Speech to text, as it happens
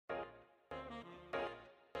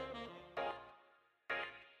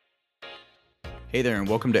Hey there, and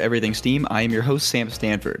welcome to Everything STEAM. I am your host, Sam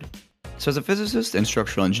Stanford. So, as a physicist and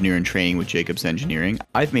structural engineer in training with Jacobs Engineering,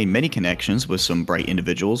 I've made many connections with some bright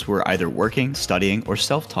individuals who are either working, studying, or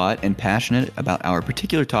self taught and passionate about our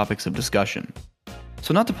particular topics of discussion.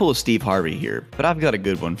 So, not to pull a Steve Harvey here, but I've got a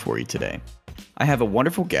good one for you today. I have a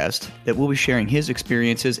wonderful guest that will be sharing his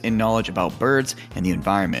experiences and knowledge about birds and the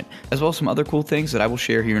environment, as well as some other cool things that I will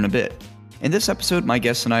share here in a bit. In this episode, my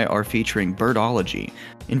guests and I are featuring birdology,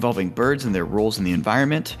 involving birds and their roles in the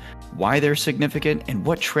environment, why they're significant, and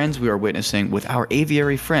what trends we are witnessing with our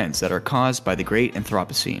aviary friends that are caused by the great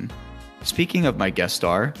Anthropocene. Speaking of my guest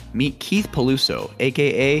star, meet Keith Peluso,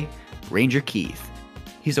 aka Ranger Keith.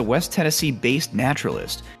 He's a West Tennessee-based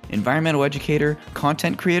naturalist, environmental educator,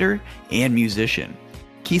 content creator, and musician.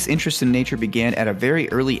 Keith's interest in nature began at a very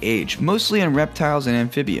early age, mostly in reptiles and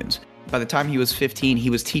amphibians. By the time he was 15, he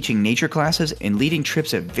was teaching nature classes and leading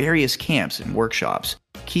trips at various camps and workshops.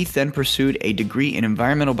 Keith then pursued a degree in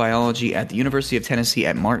environmental biology at the University of Tennessee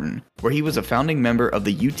at Martin, where he was a founding member of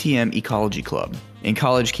the UTM Ecology Club. In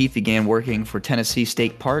college, Keith began working for Tennessee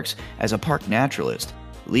State Parks as a park naturalist,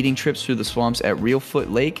 leading trips through the swamps at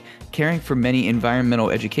Reelfoot Lake, caring for many environmental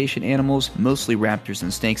education animals, mostly raptors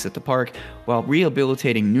and snakes at the park, while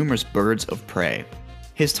rehabilitating numerous birds of prey.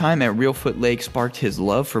 His time at Reelfoot Lake sparked his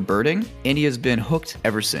love for birding, and he has been hooked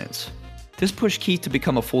ever since. This pushed Keith to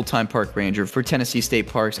become a full-time park ranger for Tennessee State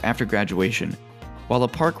Parks after graduation. While a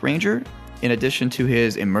park ranger, in addition to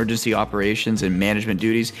his emergency operations and management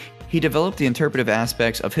duties, he developed the interpretive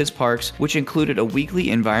aspects of his parks, which included a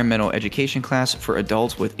weekly environmental education class for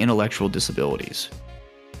adults with intellectual disabilities.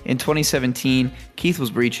 In 2017, Keith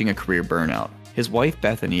was reaching a career burnout. His wife,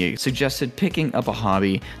 Bethany, suggested picking up a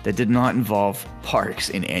hobby that did not involve parks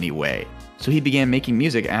in any way. So he began making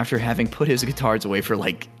music after having put his guitars away for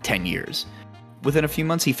like 10 years. Within a few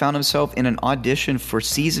months, he found himself in an audition for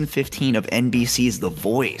season 15 of NBC's The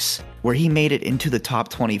Voice, where he made it into the top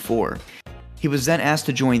 24. He was then asked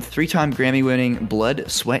to join three-time Grammy-winning Blood,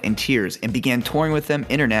 Sweat, and Tears and began touring with them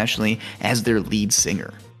internationally as their lead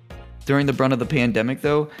singer. During the brunt of the pandemic,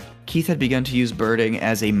 though, Keith had begun to use birding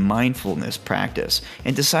as a mindfulness practice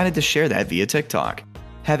and decided to share that via TikTok.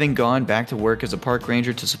 Having gone back to work as a park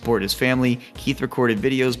ranger to support his family, Keith recorded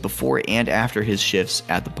videos before and after his shifts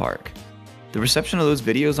at the park. The reception of those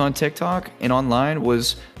videos on TikTok and online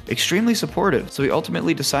was extremely supportive, so he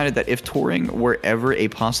ultimately decided that if touring were ever a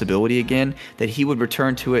possibility again, that he would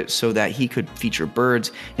return to it so that he could feature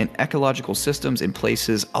birds and ecological systems in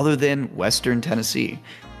places other than Western Tennessee.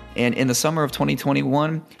 And in the summer of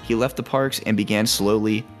 2021, he left the parks and began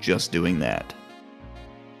slowly just doing that.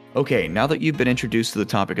 Okay, now that you've been introduced to the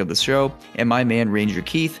topic of the show and my man Ranger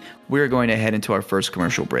Keith, we're going to head into our first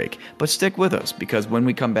commercial break. But stick with us, because when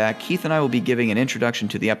we come back, Keith and I will be giving an introduction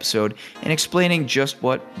to the episode and explaining just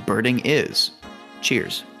what birding is.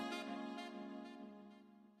 Cheers.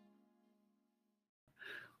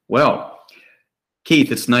 Well,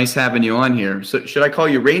 Keith, it's nice having you on here. So should I call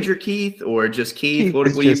you Ranger Keith or just Keith?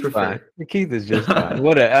 What do you prefer? Fine. Keith is just fine.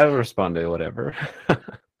 Whatever. I respond to whatever.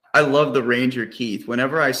 I love the Ranger Keith.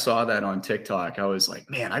 Whenever I saw that on TikTok, I was like,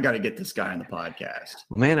 man, I got to get this guy on the podcast.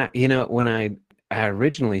 Man, when I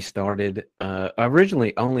originally started, I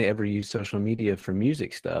originally only ever used social media for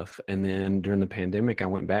music stuff. And then during the pandemic, I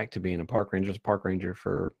went back to being a park ranger. I was a park ranger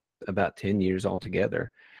for about 10 years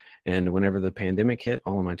altogether. And whenever the pandemic hit,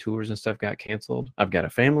 all of my tours and stuff got canceled. I've got a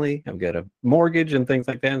family, I've got a mortgage and things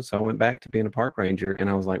like that. And so I went back to being a park ranger, and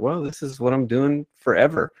I was like, well, this is what I'm doing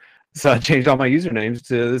forever. So I changed all my usernames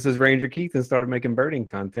to this is Ranger Keith and started making birding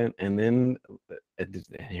content. And then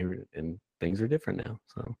and things are different now.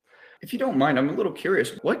 So if you don't mind, I'm a little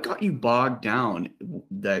curious, what got you bogged down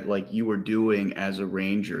that like you were doing as a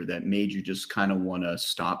ranger that made you just kind of want to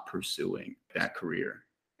stop pursuing that career?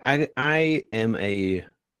 I am a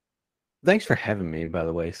Thanks for having me, by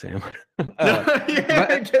the way, Sam.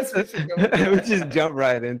 I guess we should go. We just jump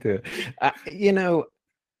right into it.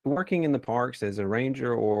 Working in the parks as a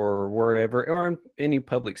ranger or wherever, or in any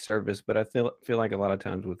public service, but I feel like a lot of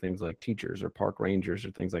times with things like teachers or park rangers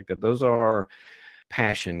or things like that, those are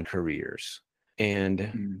passion careers.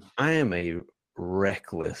 And I am a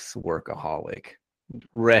reckless workaholic,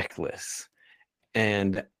 reckless.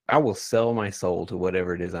 And I will sell my soul to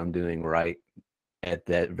whatever it is I'm doing right at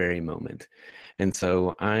that very moment. And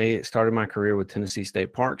so I started my career with Tennessee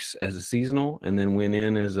State Parks as a seasonal, and then went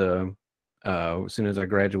in as as soon as I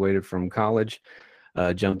graduated from college,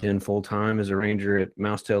 jumped in full-time as a ranger at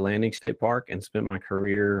Mousetail Landing State Park and spent my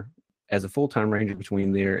career as a full-time ranger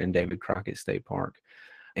between there and David Crockett State Park.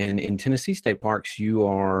 And in Tennessee State Parks, you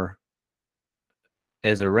are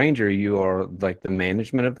as a ranger, you are like the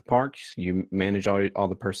management of the parks. You manage all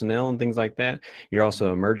the personnel and things like that. You're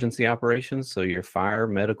also emergency operations, so your fire,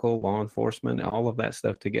 medical, law enforcement, all of that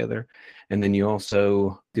stuff together. And then you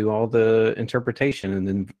also do all the interpretation and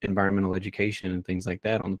then environmental education and things like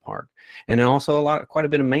that on the park. And then also quite a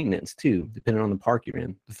bit of maintenance too, depending on the park you're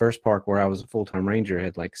in. The first park where I was a full-time ranger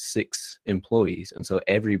had like 6 employees, and so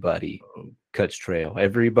everybody cuts trail,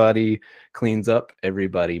 everybody cleans up,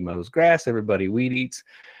 everybody mows grass, everybody weed eats,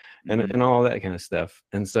 and all that kind of stuff.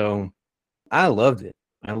 And so I loved it.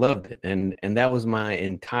 I loved it. And that was my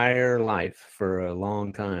entire life for a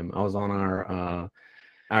long time. I was on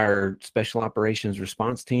our special operations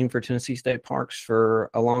response team for Tennessee State Parks for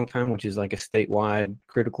a long time, which is like a statewide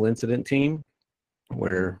critical incident team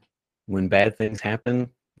where when bad things happen,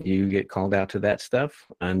 you get called out to that stuff.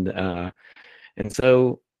 And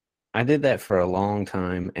so I did that for a long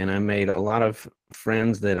time, and I made a lot of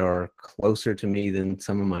friends that are closer to me than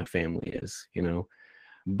some of my family is, you know.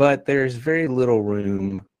 But there's very little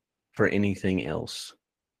room for anything else.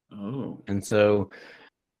 Oh. And so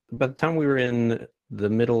by the time we were in the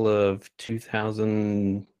middle of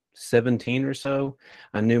 2017 or so,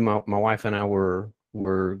 I knew my wife and I were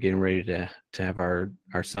getting ready to have our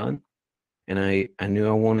son. And I knew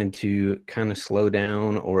I wanted to kind of slow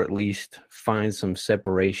down, or at least find some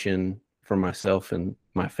separation for myself and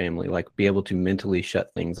my family, like be able to mentally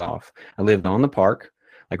shut things off. I lived on the park,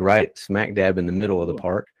 like right smack dab in the middle of the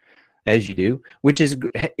park, as you do, which is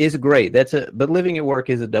great. But living at work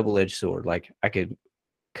is a double-edged sword. Like I could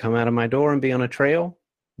come out of my door and be on a trail,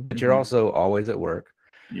 but you're also always at work.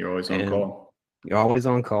 You're always on call. You're always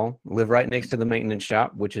on call. Live right next to the maintenance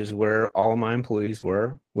shop, which is where all of my employees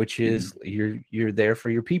were, which is you're there for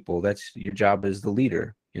your people. That's your job as the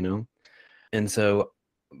leader, you know? And so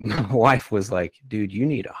my wife was like, dude, you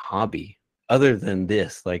need a hobby other than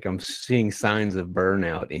this. Like I'm seeing signs of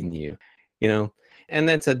burnout in you, you know? And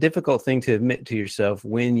that's a difficult thing to admit to yourself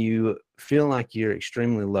when you feel like you're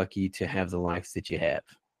extremely lucky to have the life that you have,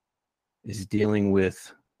 is dealing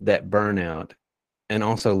with that burnout and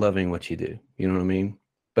also loving what you do. You know what I mean?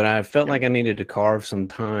 But I felt like I needed to carve some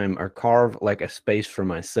time, or carve like a space for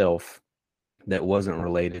myself that wasn't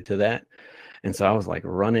related to that. And so I was like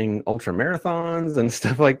running ultra marathons and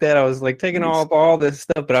stuff like that. I was like taking all this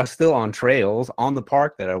stuff, but I was still on trails on the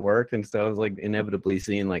park that I worked. And so I was like inevitably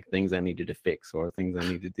seeing like things I needed to fix or things I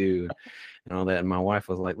need to do and all that. And my wife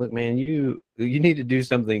was like, look, man, you need to do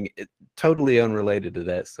something totally unrelated to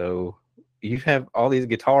that. So you have all these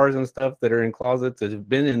guitars and stuff that are in closets that have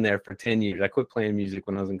been in there for 10 years. I quit playing music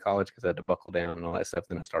when I was in college because I had to buckle down and all that stuff.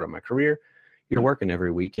 Then I started my career. You're working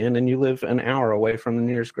every weekend and you live an hour away from the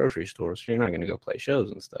nearest grocery store. So you're not going to go play shows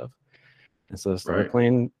and stuff. And so I started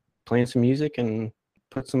playing some music and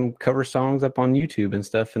put some cover songs up on YouTube and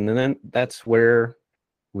stuff. And then that's where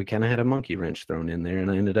we kind of had a monkey wrench thrown in there. And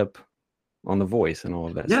I ended up on The Voice and all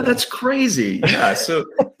of that stuff. That's crazy. Yeah. So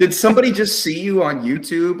did somebody just see you on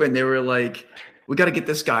YouTube and they were like, we got to get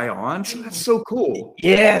this guy on? So that's so cool.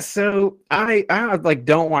 Yeah. So I like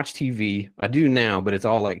don't watch TV. I do now, but it's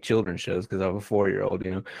all like children's shows because I have a 4-year-old, you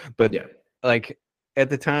know. But like at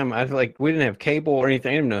the time, I like we didn't have cable or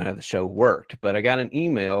anything. I didn't know how the show worked. But I got an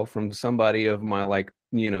email from somebody of my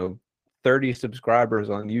 30 subscribers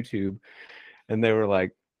on YouTube, and they were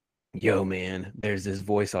like, yo, man, there's this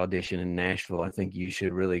voice audition in Nashville. I think you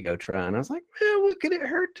should really go try. And I was like, man, what could it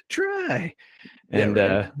hurt to try? And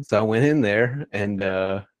so I went in there and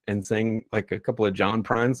sang like a couple of John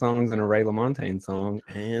Prine songs and a Ray LaMontagne song.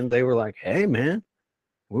 And they were like, hey, man,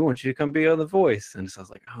 we want you to come be on The Voice. And so I was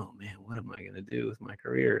like, oh, man, what am I going to do with my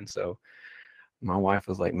career? And so my wife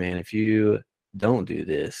was like, man, if you don't do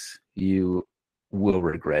this, you will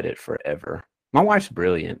regret it forever. My wife's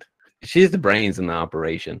brilliant. She's the brains in the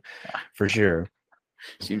operation, for sure.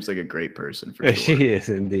 Seems like a great person. For sure. She is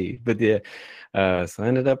indeed. But so I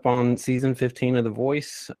ended up on season 15 of The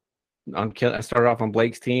Voice. I started off on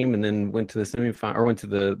Blake's team, and then went to the semifinal, or went to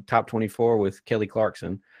the top 24 with Kelly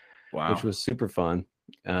Clarkson. Wow, which was super fun.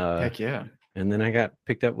 Heck yeah! And then I got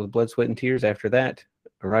picked up with Blood, Sweat, and Tears after that.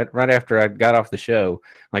 Right after I got off the show,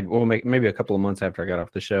 maybe a couple of months after I got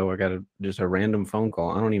off the show, I got just a random phone call.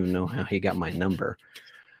 I don't even know how he got my number.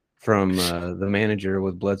 From the manager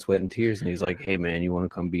with Blood, Sweat, and Tears. And he's like, hey, man, you want to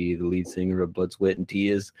come be the lead singer of Blood, Sweat, and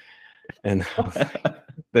Tears? And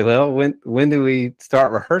they well, when do we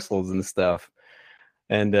start rehearsals and stuff?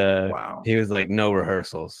 And he was like, no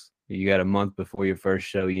rehearsals. You got a month before your first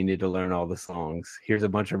show. You need to learn all the songs. Here's a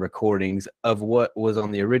bunch of recordings of what was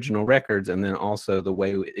on the original records, and then also the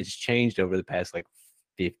way it's changed over the past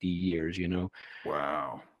 50 years, you know?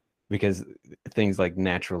 Wow. because things like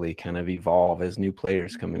naturally kind of evolve as new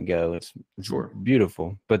players come and go. It's Sure.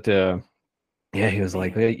 beautiful. But yeah, he was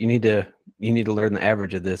like, hey, you need to learn the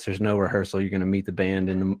average of this. There's no rehearsal. You're going to meet the band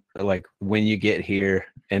and like when you get here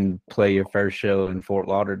and play your first show in Fort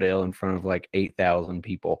Lauderdale in front of like 8,000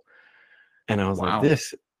 people. And I was like, Wow.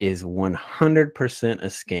 this is 100% a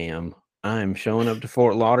scam. I'm showing up to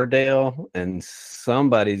Fort Lauderdale and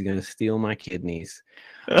somebody's going to steal my kidneys.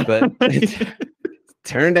 But it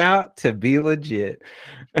turned out to be legit.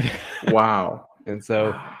 Wow. And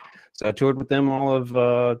so I toured with them all of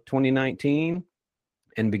 2019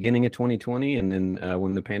 and beginning of 2020. And then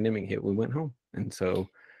when the pandemic hit, we went home. And so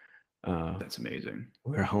That's amazing.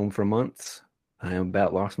 we're home for months. I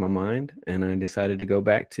about lost my mind, and I decided to go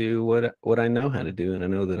back to what I know how to do, and I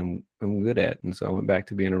know that I'm good at. And so I went back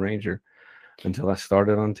to being a ranger until I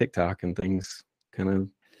started on TikTok, and things kind of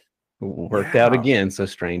worked out again. So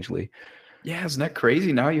strangely, yeah, isn't that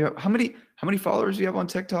crazy? Now you have how many followers do you have on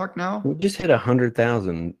TikTok now? we just hit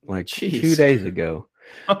 100,000 like Jeez. 2 days ago,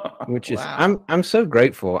 which is I'm so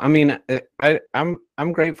grateful. I mean,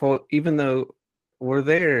 I'm grateful, even though we're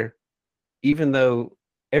there, even though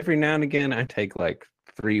every now and again I take like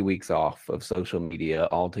 3 weeks off of social media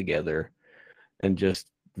altogether and just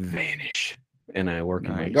vanish. And I work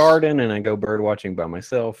in my garden and I go bird watching by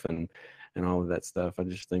myself and all of that stuff. I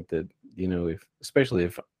just think that, especially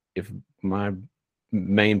if my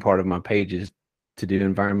main part of my page is to do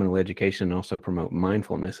environmental education and also promote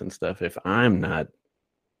mindfulness and stuff, if I'm not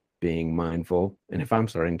being mindful and if I'm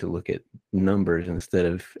starting to look at numbers instead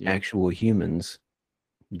of actual humans,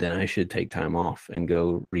 then I should take time off and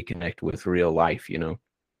go reconnect with real life,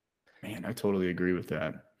 Man, I totally agree with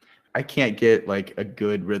that. I can't get like a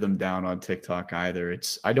good rhythm down on TikTok either.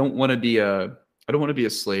 I don't want to be a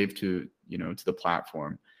slave to the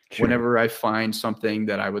platform. Sure. Whenever I find something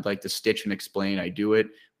that I would like to stitch and explain, I do it.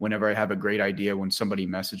 Whenever I have a great idea, when somebody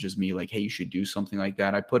messages me like, hey, you should do something like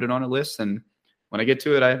that, I put it on a list, and when I get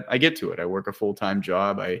to it, I get to it. I work a full-time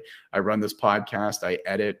job. I run this podcast. I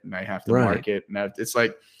edit, and I have to market. And it's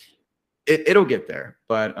like, it'll get there.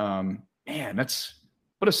 But man,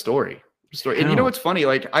 what a story. And you know what's funny?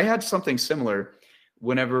 Like I had something similar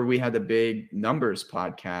whenever we had the big numbers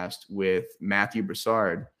podcast with Matthew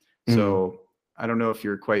Broussard. So I don't know if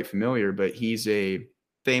you're quite familiar, but he's a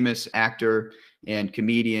famous actor and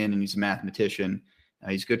comedian, and he's a mathematician.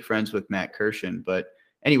 He's good friends with Matt Kirshen. But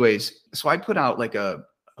anyways, so I put out like a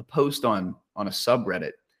post on a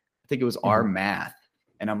subreddit. I think it was Our Math.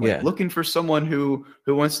 And I'm like looking for someone who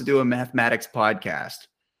wants to do a mathematics podcast.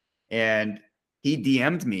 And he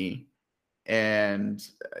DM'd me and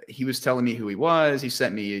he was telling me who he was. He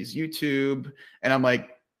sent me his YouTube and I'm like,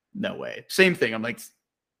 no way. Same thing. I'm like,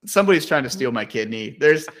 somebody's trying to steal my kidney.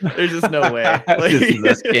 There's just no way. Like, this is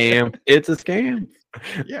a scam. It's a scam.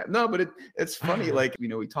 Yeah, no, but it's funny. Like,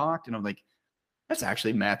 we talked and I'm like, that's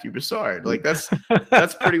actually Matthew Broussard. Like that's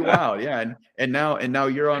pretty wild. Yeah. And now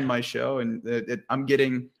you're on my show and I'm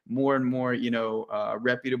getting more and more,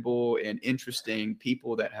 reputable and interesting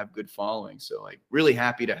people that have good following. So like really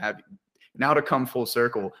happy to have you. Now to come full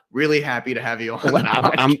circle, really happy to have you on. Well,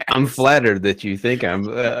 I'm flattered that you think I'm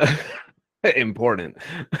important.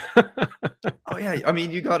 Oh yeah. I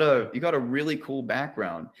mean, you got a really cool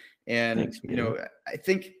background. And thanks, I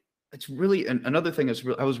think it's really another thing is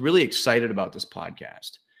I was really excited about this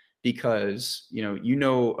podcast because,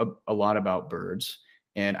 a lot about birds.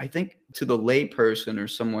 And I think to the lay person or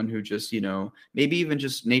someone who just, maybe even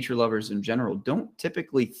just nature lovers in general, don't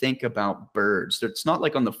typically think about birds. It's not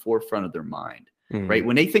like on the forefront of their mind, right?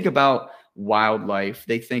 When they think about wildlife,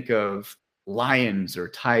 they think of lions or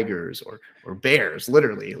tigers or bears,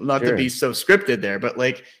 literally, not to be so scripted there, but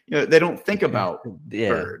like, they don't think about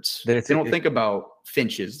birds. They don't think about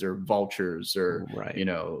finches or vultures or,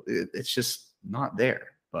 it's just not there.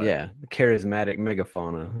 But the charismatic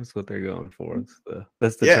megafauna. That's what they're going for.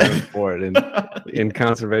 That's the term for it in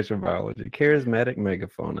conservation biology. Charismatic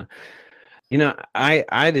megafauna.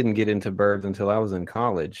 I didn't get into birds until I was in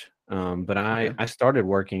college, but I started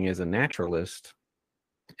working as a naturalist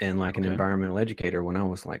and like an environmental educator when I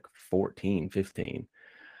was like 14, 15.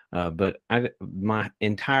 But my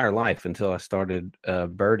entire life until I started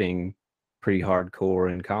birding pretty hardcore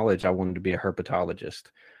in college, I wanted to be a herpetologist.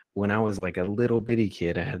 When I was like a little bitty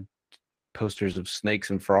kid, I had posters of snakes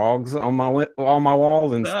and frogs on my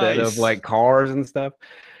walls instead of like cars and stuff.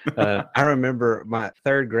 I remember my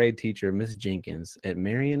third grade teacher, Miss Jenkins at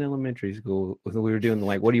Marion Elementary School, we were doing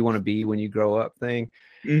like, what do you want to be when you grow up thing?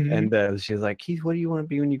 And she was like, Keith, what do you want to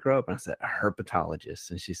be when you grow up? And I said, a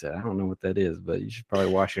herpetologist. And she said, I don't know what that is, but you should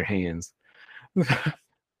probably wash your hands.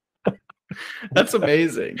 That's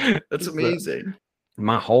amazing. That's amazing.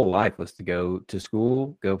 My whole life was to go to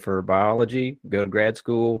school, go for biology, go to grad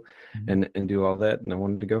school, Mhm. and do all that. And I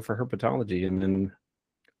wanted to go for herpetology, and then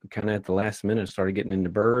kind of at the last minute, I started getting into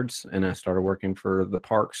birds, and I started working for the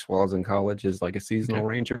parks while I was in college as like a seasonal Okay.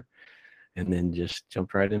 ranger, and then just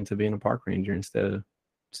jumped right into being a park ranger instead of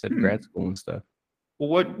grad Hmm. school and stuff.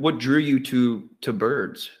 Well, what drew you to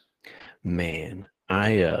birds? Man,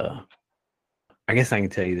 I guess I can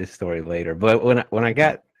tell you this story later. But when I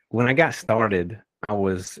got started, I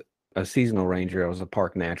was a seasonal ranger. I was a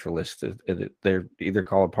park naturalist. They're either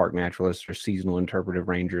called park naturalists or seasonal interpretive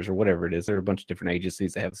rangers or whatever it is. There are a bunch of different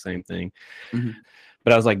agencies that have the same thing. Mhm.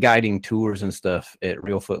 But I was like guiding tours and stuff at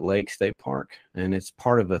Reelfoot Lake State Park, and it's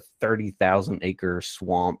part of a 30,000-acre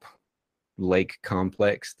swamp lake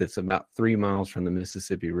complex that's about 3 miles from the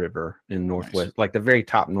Mississippi River in Nice. northwest, like the very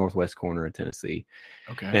top northwest corner of Tennessee,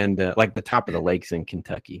 Okay. and like the top of the lakes in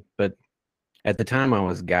Kentucky. But at the time, I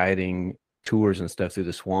was guiding tours and stuff through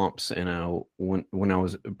the swamps, and when I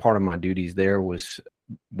was part of my duties there was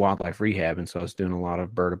wildlife rehab, and so I was doing a lot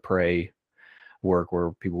of bird of prey work where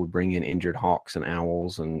people would bring in injured hawks and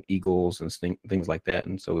owls and eagles and things like that,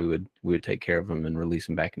 and so we would take care of them and release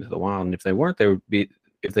them back into the wild. And if they weren't, they would be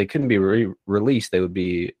if they couldn't be released, they would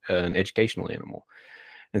be an educational animal.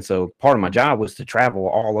 And so part of my job was to travel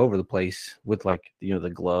all over the place with like the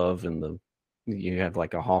glove and the you have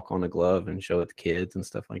like a hawk on the glove and show it to kids and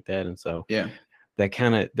stuff like that. And so Yeah. that's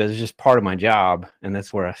just part of my job, and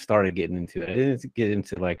that's where I started getting into it. I didn't get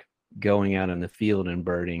into like going out in the field and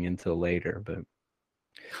birding until later, but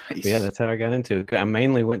yeah, Nice. that's how I got into it. I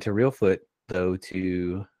mainly went to Reelfoot though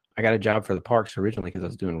to I got a job for the parks originally because I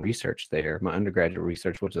was doing research there. My undergraduate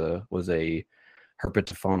research was a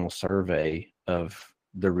herpetofaunal survey of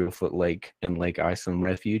the Reelfoot Lake and Lake Isom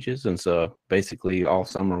refuges, and so basically all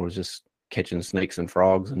summer was just catching snakes and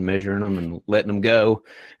frogs and measuring them and letting them go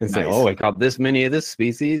and saying, "Oh, Nice. I caught this many of this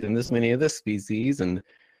species and this many of this species," and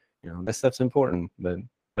that stuff's important. But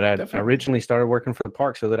I Definitely. originally started working for the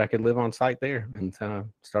park so that I could live on site there, and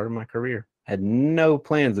started my career. Had no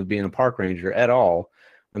plans of being a park ranger at all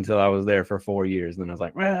until I was there for 4 years. And then I was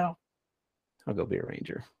like, well, I'll go be a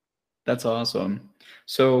ranger. That's awesome.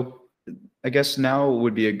 So I guess now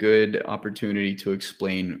would be a good opportunity to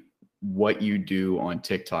explain what you do on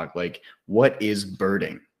TikTok. Like, what is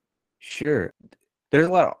birding? Sure. There's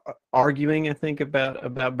a lot of arguing, I think,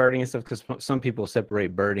 about birding and stuff because some people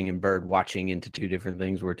separate birding and bird watching into two different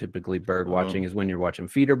things. Where typically bird watching Oh, is when you're watching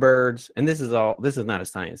feeder birds, and this is not a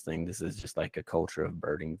science thing. This is just like a culture of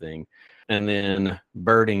birding thing. And then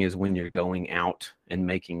birding is when you're going out and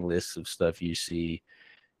making lists of stuff you see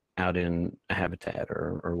out in a habitat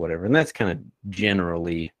or whatever. And that's kind of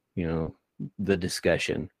generally, the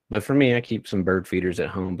discussion. But for me, I keep some bird feeders at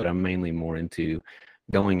home, but I'm mainly more into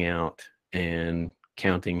going out and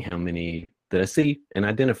counting how many that I see and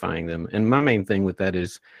identifying them. And my main thing with that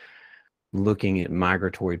is looking at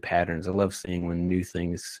migratory patterns. I love seeing when new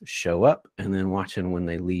things show up and then watching when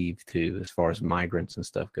they leave too, as far as migrants and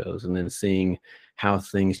stuff goes, and then seeing how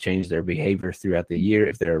things change their behavior throughout the year.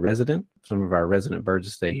 If they're a resident, some of our resident birds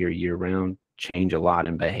that stay here year round change a lot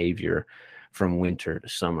in behavior from winter to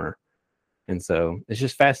summer. And so it's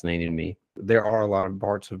just fascinating to me. There are a lot of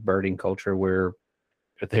parts of birding culture where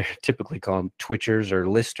they're typically called twitchers or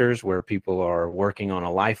listers, where people are working on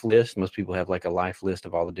a life list. Most people have like a life list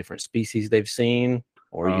of all the different species they've seen,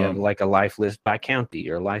 or you have um, like a life list by county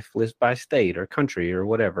or life list by state or country or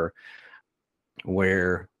whatever,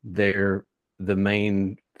 where the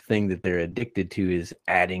main thing that they're addicted to is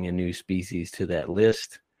adding a new species to that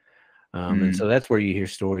list. And so mm, that's where you hear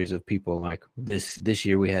stories of people like this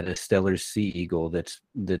year we had a Steller sea eagle that's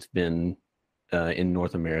been in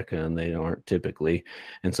North America, and they aren't typically.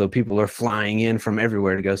 And so people are flying in from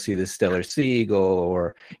everywhere to go see this Steller sea eagle.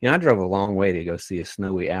 Or, I drove a long way to go see a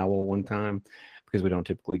snowy owl one time because we don't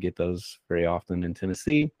typically get those very often in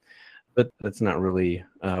Tennessee. But that's not really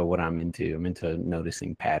what I'm into. I'm into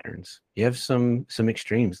noticing patterns. You have some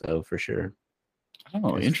extremes though, for sure,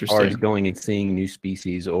 oh, as far as interesting. going and seeing new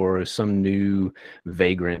species or some new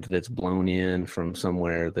vagrant that's blown in from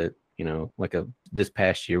somewhere that like this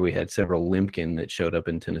past year we had several limpkin that showed up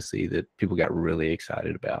in Tennessee that people got really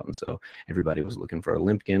excited about, and so everybody was looking for a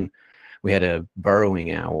limpkin. We had a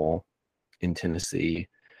burrowing owl in Tennessee,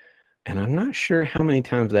 and I'm not sure how many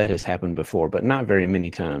times that has happened before, but not very many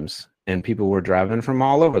times, and people were driving from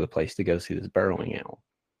all over the place to go see this burrowing owl.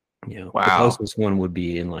 The Wow. closest one would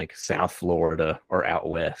be in like South Florida or out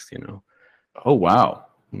west. Oh, wow.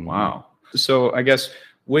 Mhm. Wow. So I guess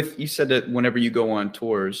with you said that whenever you go on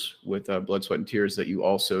tours with Blood, Sweat, and Tears, that you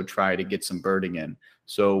also try to get some birding in.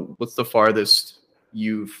 So what's the farthest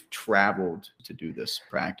you've traveled to do this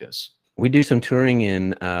practice? We do some touring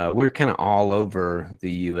in, we're kind of all over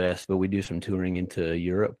the US, but we do some touring into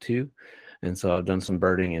Europe too. And so I've done some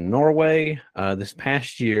birding in Norway. This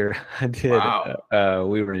past year, Wow.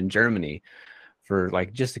 we were in Germany for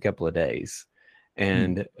like just a couple of days Hmm.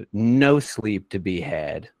 and no sleep to be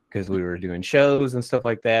had because we were doing shows and stuff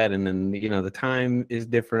like that. And then, the time is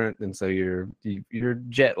different. And so you're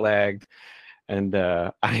jet lagged. And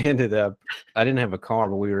I didn't have a car,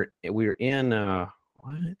 but we were in,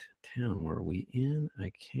 what town were we in?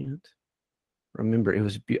 I can't remember. It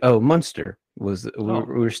was Munster was Oh,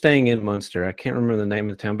 we were staying in Munster. I can't remember the name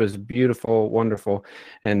of the town, but it's beautiful, wonderful.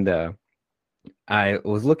 And I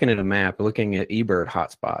was looking at a map, looking at eBird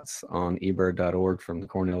hotspots on ebird.org from the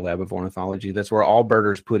Cornell Lab of Ornithology. That's where all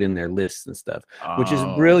birders put in their lists and stuff, which is a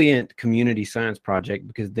oh, brilliant community science project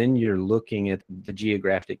because then you're looking at the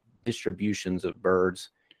geographic distributions of birds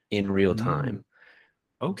in real mm, time.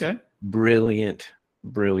 It's okay. brilliant,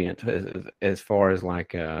 brilliant as far as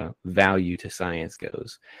like value to science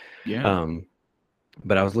goes. Yeah. Um,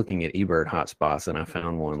 but I was looking at eBird hotspots and I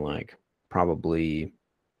found one like probably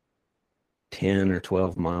 10 or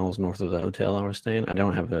 12 miles north of the hotel I was staying. I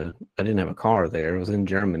didn't have a car there. It was in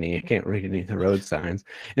Germany. I can't read any of the road signs.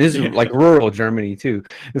 And this is Yeah. like rural Germany too.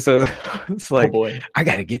 And so it's Oh like, boy. I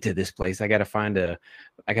got to get to this place. I got to find a,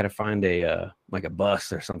 like a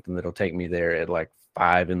bus or something that'll take me there at like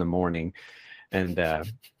 5 in the morning. And,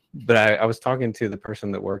 but I was talking to the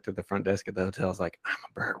person that worked at the front desk at the hotel. I was like, I'm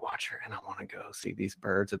a bird watcher and I want to go see these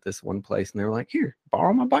birds at this one place. And they were like, here,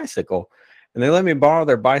 borrow my bicycle. And they let me borrow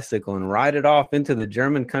their bicycle and ride it off into the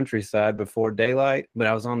German countryside before daylight. But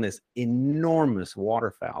I was on this enormous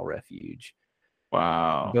waterfowl refuge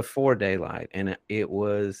Wow. before daylight, and it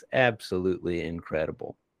was absolutely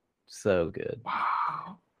incredible. So good.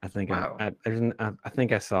 Wow. I think Wow. I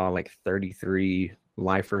think I saw like 33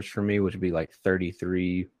 lifers for me, which would be like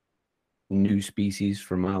 33 new species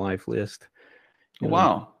for my life list. Oh, You know,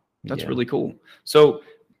 wow. That's yeah, really cool. So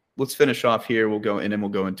let's finish off here. We'll go and then we'll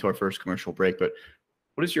go into our first commercial break. But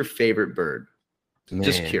what is your favorite bird?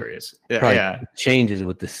 Just man. curious. Yeah. Probably Yeah. changes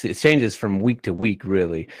with it changes from week to week,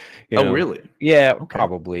 really. You Oh, know, really? yeah, Okay.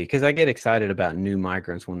 probably because I get excited about new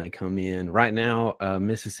migrants when they come in. Right now,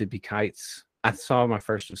 Mississippi kites. I saw my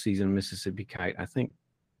first season of Mississippi kite, I think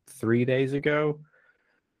 3 days ago.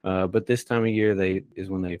 But this time of year, they is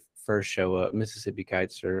when they first show up. Mississippi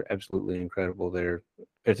kites are absolutely incredible. They're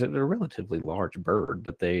a relatively large bird,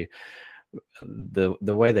 but the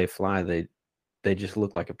way they fly, they just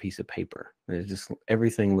look like a piece of paper. It's just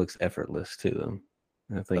everything looks effortless to them.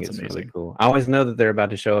 I think That's it's really amazing. cool. I always know that they're about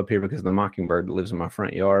to show up here because the mockingbird lives in my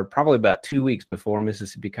front yard. Probably about 2 weeks before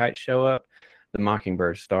Mississippi kites show up, the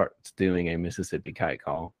mockingbird starts doing a Mississippi kite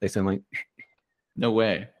call. They sound like, No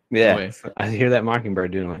way. No yeah. way. So I hear that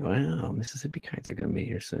mockingbird doing like, wow, Mississippi kites are going to be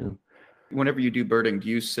here soon. Whenever you do birding, do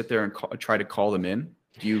you sit there and try to call them in?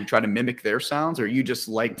 Do you try to mimic their sounds, or you just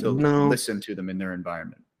like to No, listen to them in their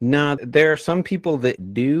environment? no, there are some people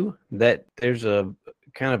that do that. There's a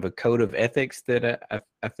kind of a code of ethics that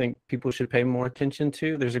I think people should pay more attention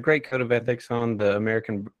to. There's a great code of ethics on the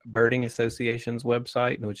American Birding Association's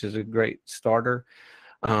website, which is a great starter.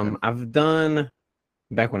 Okay. I've done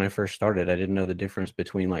back when I first started, I didn't know the difference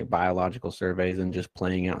between like biological surveys and just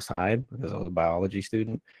playing outside because I was a biology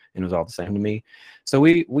student and it was all the same to me. So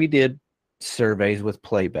we did surveys with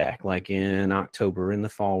playback. Like in October in the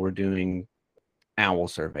fall, we're doing owl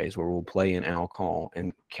surveys where we'll play an owl call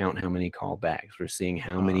and count how many callbacks. We're seeing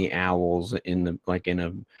how Uh, many owls in the like in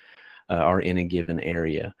a are in a given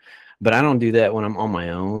area. But I don't do that when I'm on my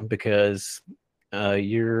own because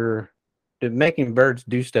you're making birds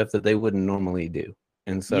do stuff that they wouldn't normally do.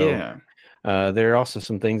 And so yeah. there are also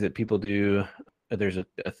some things that people do. There's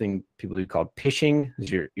a thing people do called pishing.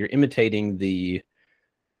 You're imitating the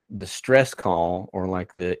stress call or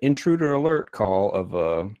like the intruder alert call of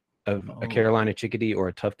a Oh. Carolina chickadee or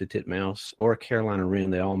a tufted titmouse or a Carolina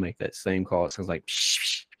wren. They all make that same call. It sounds like psh,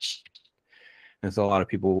 psh, psh. And so a lot of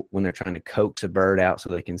people, when they're trying to coax a bird out so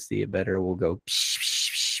they can see it better, will go psh,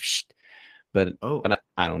 psh, psh, psh. But Oh.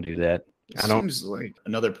 I don't do that. It I don't. seems like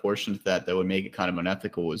another portion of that would make it kind of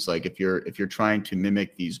unethical is like if you're trying to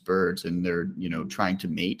mimic these birds and they're trying to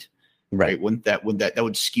mate, Right. right? Wouldn't that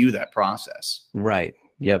would skew that process, Right.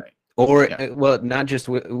 Yep. right? Or Yeah. well, not just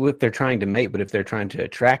if they're trying to mate, but if they're trying to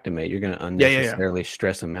attract a mate, you're going to Yeah. Yeah. Yeah. unnecessarily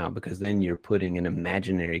stress them out because then you're putting an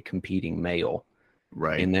imaginary competing male in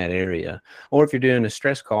Right. that area. Or if you're doing a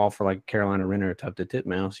stress call for like Carolina wren or a tufted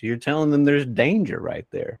titmouse, you're telling them there's danger right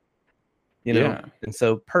there. Yeah. And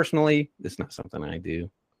so personally, it's not something I do,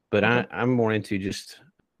 but Okay. I'm more into just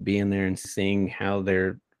being there and seeing how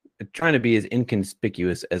they're trying to be as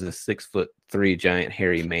inconspicuous as a 6'3" giant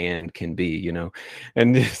hairy man can be,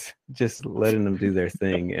 and just letting them do their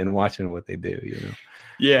thing and watching what they do.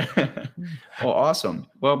 Yeah. Well, awesome.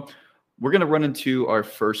 Well, we're going to run into our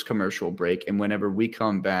first commercial break. And whenever we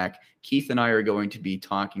come back, Keith and I are going to be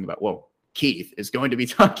talking about, well, Keith is going to be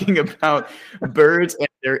talking about birds and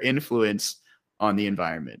their influence on the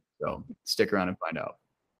environment. So stick around and find out.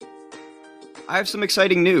 I have some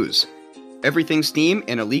exciting news. Everything Steam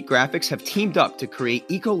and Elite Graphics have teamed up to create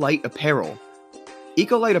Ecolite Apparel.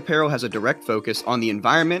 Ecolite Apparel has a direct focus on the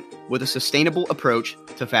environment with a sustainable approach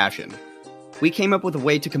to fashion. We came up with a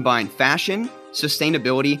way to combine fashion,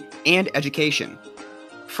 sustainability, and education.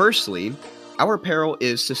 Firstly, our apparel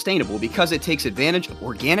is sustainable because it takes advantage of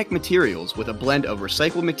organic materials with a blend of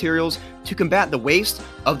recycled materials to combat the waste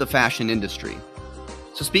of the fashion industry.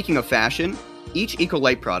 So speaking of fashion, each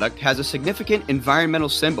Ecolite product has a significant environmental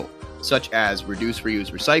symbol, such as reduce,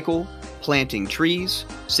 reuse, recycle, planting trees,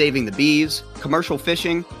 saving the bees, commercial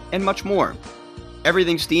fishing, and much more.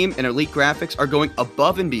 Everything Steam and Elite Graphics are going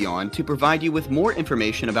above and beyond to provide you with more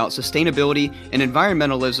information about sustainability and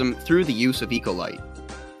environmentalism through the use of Ecolite.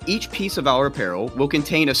 Each piece of our apparel will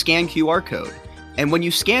contain a scanned QR code, and when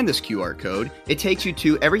you scan this QR code, it takes you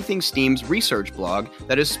to Everything Steam's research blog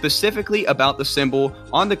that is specifically about the symbol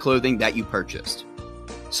on the clothing that you purchased.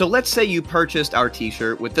 So let's say you purchased our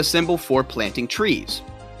t-shirt with the symbol for planting trees.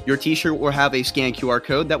 Your t-shirt will have a scanned QR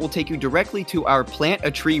code that will take you directly to our Plant a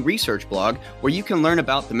Tree research blog, where you can learn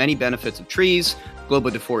about the many benefits of trees, global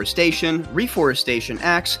deforestation, reforestation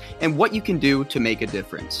acts, and what you can do to make a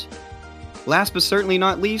difference. Last but certainly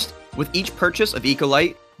not least, with each purchase of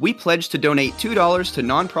Ecolite, we pledge to donate $2 to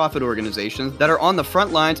nonprofit organizations that are on the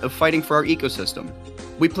front lines of fighting for our ecosystem.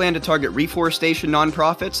 We plan to target reforestation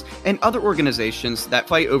nonprofits and other organizations that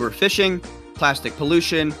fight over fishing, plastic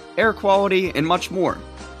pollution, air quality, and much more.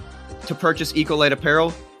 To purchase Ecolite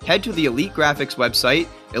apparel, head to the Elite Graphics website,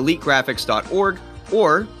 elitegraphics.org,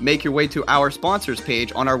 or make your way to our sponsors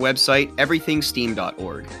page on our website,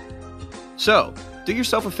 everythingsteam.org. So, do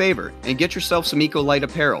yourself a favor and get yourself some Ecolite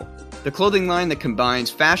apparel, the clothing line that combines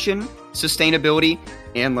fashion, sustainability,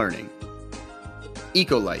 and learning.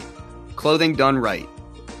 Ecolite, clothing done right.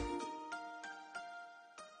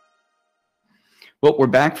 Well, we're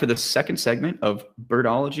back for the second segment of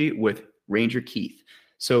Birdology with Ranger Keith.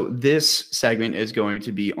 So this segment is going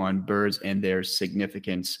to be on birds and their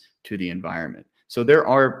significance to the environment. So there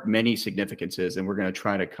are many significances, and we're going to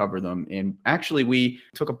try to cover them. And actually, we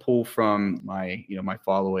took a poll from my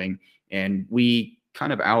following, and we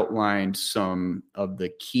kind of outlined some of the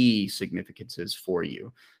key significances for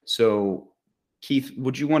you. So Keith,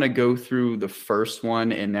 would you want to go through the first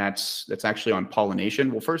one? And that's actually on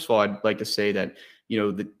pollination. Well, first of all, I'd like to say that,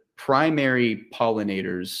 the primary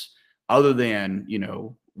pollinators, other than,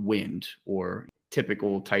 wind or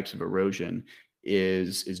typical types of erosion,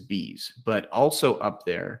 is bees. But also up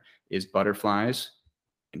there is butterflies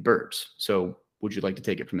and birds. So would you like to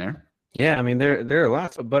take it from there? Yeah, I mean, there are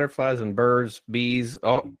lots of butterflies and birds, bees,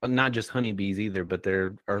 not just honeybees either, but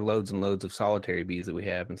there are loads and loads of solitary bees that we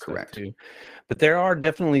have and stuff too. But there are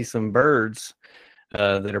definitely some birds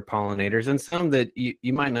that are pollinators, and some that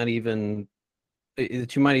you might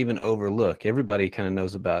even overlook. Everybody kind of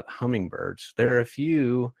knows about hummingbirds. There are a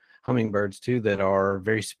few hummingbirds too that are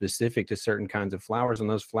very specific to certain kinds of flowers, and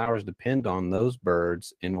those flowers depend on those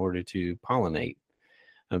birds in order to pollinate.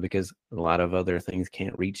 Because a lot of other things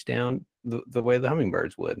can't reach down the way the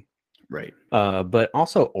hummingbirds would. Right. But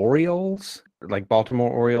also orioles, like Baltimore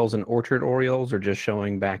orioles and orchard orioles, are just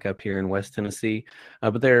showing back up here in West Tennessee.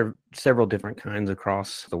 But there are several different kinds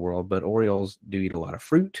across the world. But orioles do eat a lot of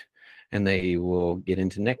fruit, and they will get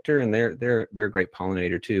into nectar, and they're a great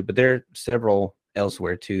pollinator too. But there are several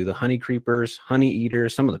elsewhere too. The honey creepers, honey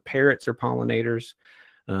eaters, some of the parrots are pollinators.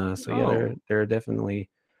 There are definitely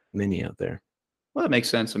many out there. Well, that makes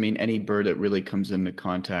sense. I mean, any bird that really comes into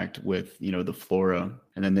contact with, the flora,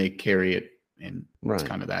 and then they carry it, and it's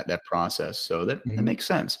kind of that process. So that makes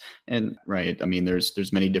sense. And right, I mean,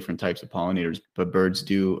 there's many different types of pollinators, but birds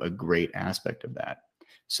do a great aspect of that.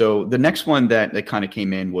 So the next one that kind of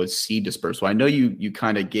came in was seed dispersal. I know you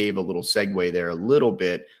kind of gave a little segue there a little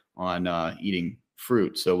bit on eating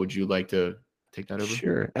fruit. So would you like to take that over?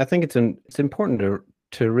 Sure. I think it's important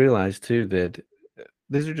to realize too that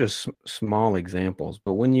these are just small examples,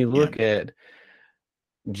 but when you look at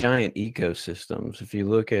giant ecosystems, if you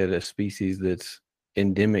look at a species that's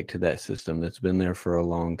endemic to that system, that's been there for a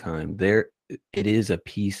long time, it is a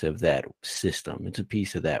piece of that system. It's a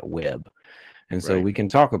piece of that web. And so we can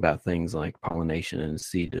talk about things like pollination and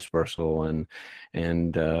seed dispersal and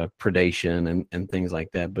predation and things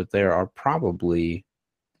like that, but there are probably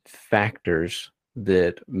factors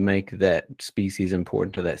that make that species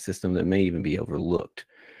important to that system that may even be overlooked.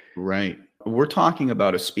 Right. We're talking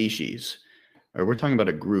about a species, or we're talking about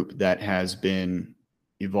a group that has been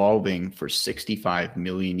evolving for 65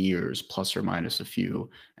 million years, plus or minus a few,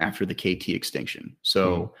 after the KT extinction.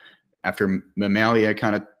 So after mammalia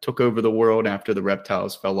kind of took over the world, after the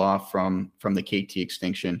reptiles fell off from the KT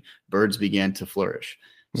extinction, birds began to flourish.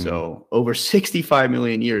 So over 65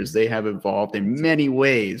 million years, they have evolved in many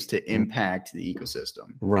ways to impact the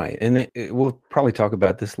ecosystem. Right. And we'll probably talk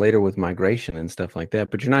about this later with migration and stuff like that,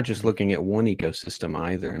 but you're not just looking at one ecosystem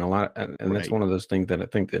either. And that's one of those things that I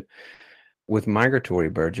think that with migratory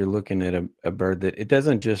birds, you're looking at a bird that it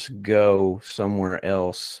doesn't just go somewhere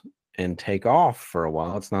else and take off for a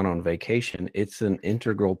while. It's not on vacation. It's an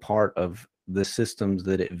integral part of the systems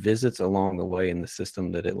that it visits along the way and the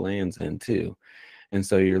system that it lands in too. And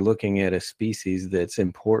so you're looking at a species that's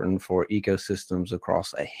important for ecosystems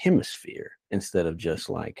across a hemisphere instead of just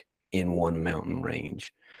like in one mountain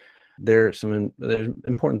range. There's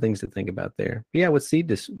important things to think about there. But yeah, with seed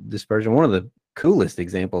dispersion, one of the coolest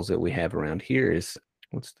examples that we have around here is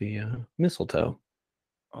what's the mistletoe.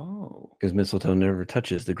 Oh, because mistletoe never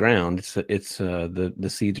touches the ground. It's the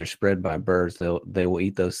seeds are spread by birds. They will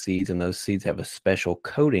eat those seeds, and those seeds have a special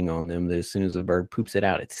coating on them that as soon as the bird poops it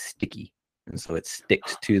out, it's sticky. And so it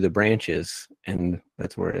sticks to the branches, and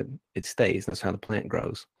that's where it stays. That's how the plant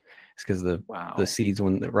grows. It's because the seeds,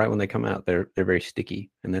 when they come out, they're very sticky,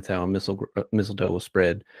 and that's how a mistletoe will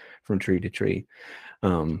spread from tree to tree.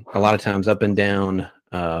 A lot of times, up and down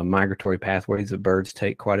migratory pathways that birds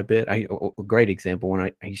take quite a bit. A great example, when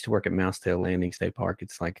I used to work at Mousetail Landing State Park,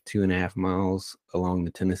 it's like 2.5 miles along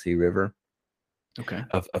the Tennessee River. Okay.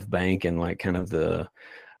 Of bank and like kind of the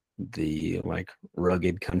like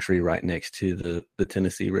rugged country right next to the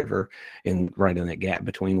Tennessee River, and right in that gap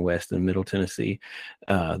between West and Middle Tennessee,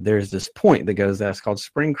 there's this point that goes that's called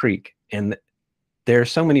Spring Creek, and there are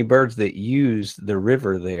so many birds that use the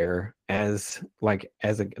river there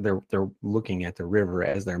they're looking at the river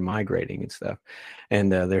as they're migrating and stuff.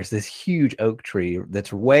 And there's this huge oak tree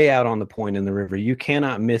that's way out on the point in the river. You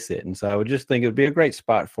cannot miss it. And so I would just think it would be a great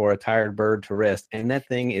spot for a tired bird to rest. And that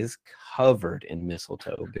thing is covered in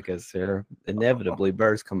mistletoe because there are inevitably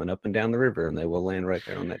birds coming up and down the river, and they will land right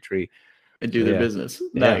there on that tree and do their business.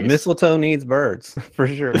 Yeah, Nice. mistletoe needs birds for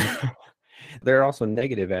sure. There are also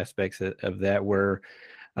negative aspects of that where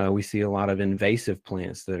we see a lot of invasive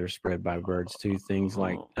plants that are spread by birds too. Things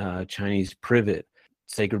like Chinese privet,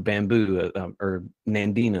 sacred bamboo, or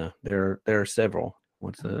nandina. There are several.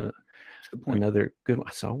 What's another good one?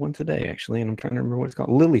 I saw one today actually, and I'm trying to remember what it's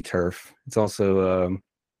called. Lily turf. It's also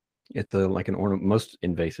it's like an ornament. Most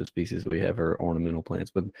invasive species we have are ornamental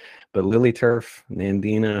plants, but lily turf,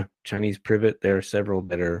 nandina, Chinese privet. There are several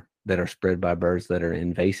that are spread by birds that are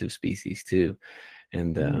invasive species too,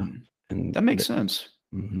 and that makes sense.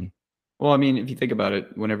 Mm-hmm. Well, I mean, if you think about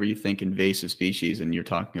it, whenever you think invasive species and you're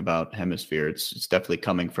talking about hemisphere, it's definitely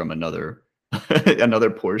coming from another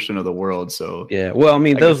portion of the world. So yeah, well, I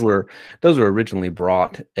mean, those were originally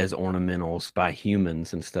brought as ornamentals by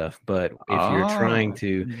humans and stuff. But if you're trying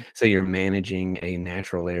to say you're managing a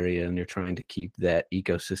natural area and you're trying to keep that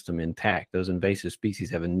ecosystem intact, those invasive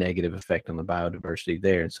species have a negative effect on the biodiversity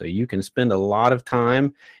there. And so you can spend a lot of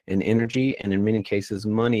time and energy, and in many cases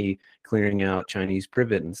money, clearing out Chinese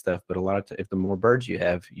privet and stuff. But a lot of if the more birds you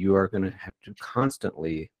have, you are going to have to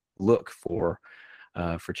constantly look for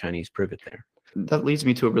Chinese privet there. That leads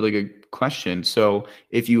me to a really good question. So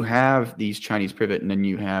if you have these Chinese privet and then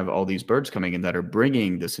you have all these birds coming in that are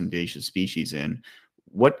bringing this invasive species in,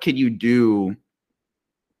 what can you do,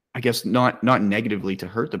 I guess, not negatively to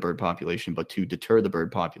hurt the bird population, but to deter the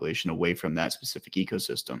bird population away from that specific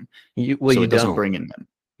ecosystem? You doesn't don't bring in them.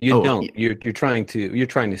 You don't. You're trying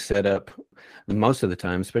to set up, most of the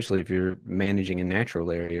time, especially if you're managing a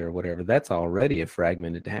natural area or whatever, that's already a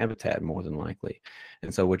fragmented habitat more than likely.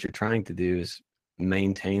 And so what you're trying to do is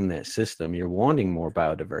maintain that system. You're wanting more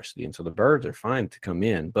biodiversity. And so the birds are fine to come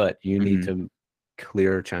in, but you need to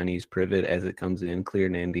clear Chinese privet as it comes in, clear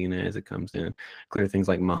nandina as it comes in, clear things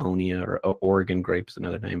like Mahonia or Oregon grape is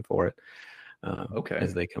another name for it,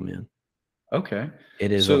 as they come in. Okay.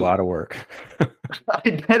 It is a lot of work.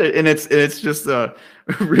 I bet it. And it's just a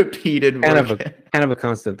repeated kind of a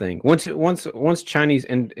constant thing. Once Chinese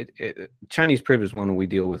Chinese privet is one we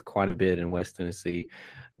deal with quite a bit in West Tennessee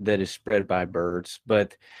that is spread by birds.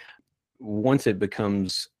 But once it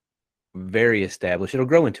becomes very established, it'll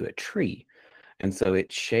grow into a tree. And so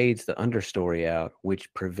it shades the understory out,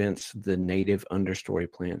 which prevents the native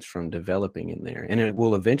understory plants from developing in there. And it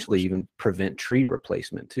will eventually even prevent tree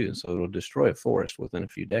replacement too. So it'll destroy a forest within a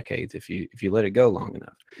few decades if you let it go long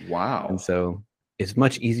enough. And Wow. so it's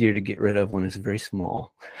much easier to get rid of when it's very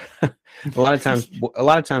small. a lot of times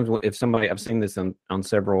if somebody, I've seen this on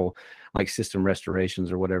several like system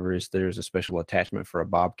restorations or whatever, is there's a special attachment for a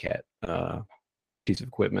bobcat piece of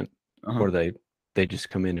equipment Uh-huh. where they just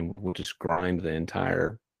come in and will just grind the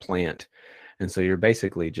entire plant. And so you're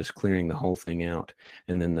basically just clearing the whole thing out,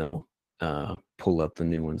 and then they'll pull up the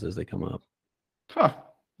new ones as they come up. Huh.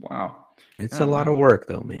 Wow. It's a Oh, lot of wow. work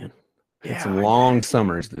though, man. It's Yeah, I long bet.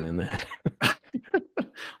 summers doing that.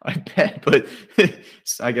 I bet, but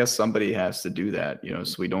I guess somebody has to do that,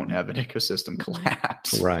 so we don't have an ecosystem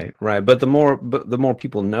collapse. Right. But the more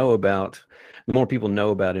people know about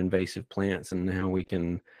invasive plants and how we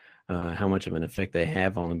can how much of an effect they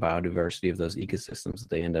have on the biodiversity of those ecosystems that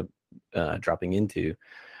they end up dropping into,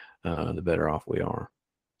 the better off we are.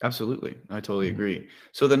 Absolutely. I totally Yeah. agree.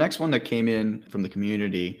 So the next one that came in from the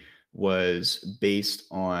community was based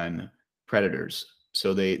on predators.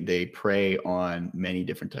 So they prey on many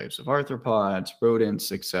different types of arthropods,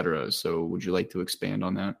 rodents, etc. So would you like to expand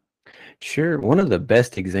on that? Sure. One of the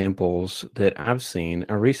best examples that I've seen,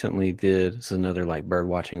 I recently did, this is another like bird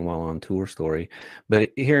watching while on tour story,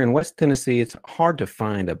 but here in West Tennessee, it's hard to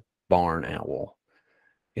find a barn owl.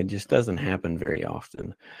 It just doesn't happen very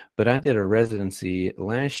often. But I did a residency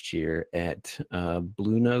last year at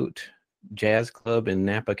Blue Note Jazz Club in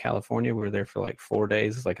Napa, California. We were there for like 4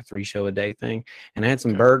 days. It's like a 3 show a day thing. And I had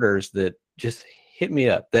some Okay. birders that just hit me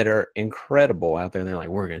up that are incredible out there. And they're like,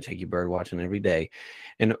 we're going to take you bird watching every day.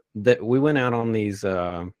 And that we went out on these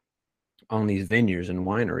vineyards and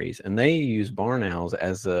wineries, and they use barn owls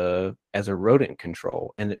as a rodent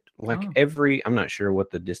control. And like Oh, I'm not sure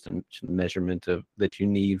what the distance measurement of that you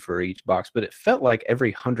need for each box, but it felt like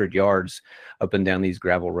every 100 yards up and down these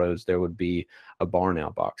gravel roads there would be a barn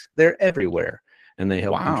owl box. They're everywhere, and they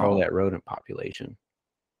help control wow. that rodent population.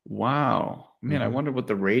 Wow. Man, I Hmm. wonder what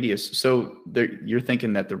the radius. So you're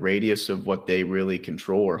thinking that the radius of what they really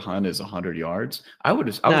control or hunt is 100 yards? I would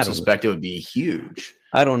I don't know. suspect it would be huge.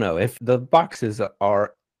 I don't know if the boxes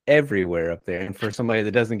are everywhere up there, and for somebody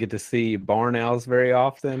that doesn't get to see barn owls very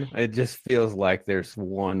often, it just feels like there's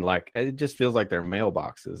one, like it just feels like they're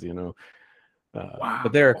mailboxes.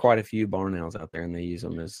 But there are Wow. quite a few barn owls out there, and they use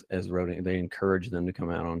them as rodent. They encourage them to come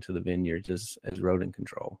out onto the vineyards as rodent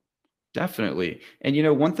control. Definitely.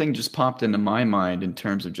 And one thing just popped into my mind in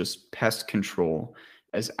terms of just pest control.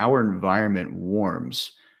 As our environment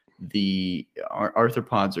warms, the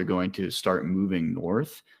arthropods are going to start moving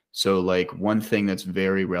north. So like one thing that's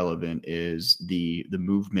very relevant is the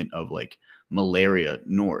movement of like malaria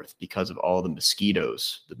north because of all the mosquito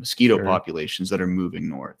Sure. populations that are moving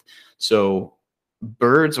north. So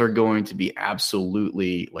birds are going to be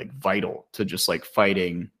absolutely like vital to just like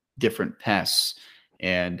fighting different pests.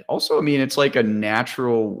 And also, I mean, it's like a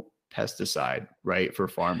natural pesticide, right, for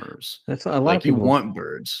farmers. That's a lot of Like you people. want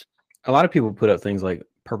birds. A lot of people put up things like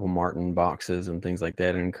purple martin boxes and things like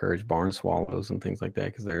that, and encourage barn swallows and things like that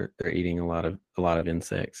because they're eating a lot of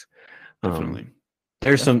insects. Um, Definitely.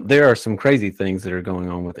 Definitely. there are some crazy things that are going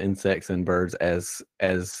on with insects and birds as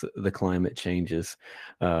the climate changes.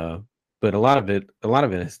 Uh, but a lot of it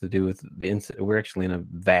has to do with the insect. We're actually in a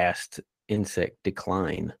vast insect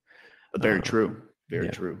decline. Very Uh, true. Very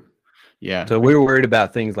yeah. true. Yeah. So we were worried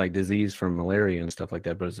about things like disease from malaria and stuff like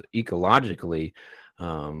that, but ecologically,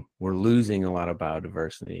 we're losing a lot of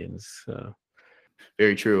biodiversity, and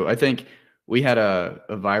Very true. I think we had a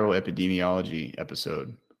viral epidemiology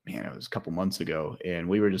episode. Man, it was a couple months ago, and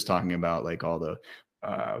we were just talking about like all the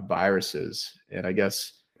viruses. And I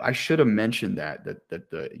guess I should have mentioned that the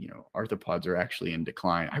arthropods are actually in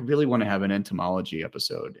decline. I really want to have an entomology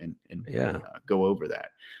episode and yeah, go over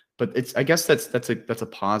that. But I guess that's a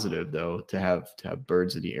positive though to have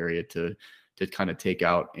birds in the area to kind of take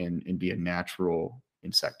out and be a natural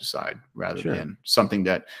insecticide rather sure, than something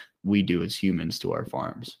that we do as humans to our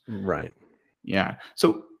farms. right. Yeah.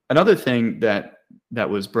 So another thing that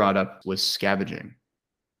was brought up was scavenging.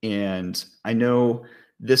 And I know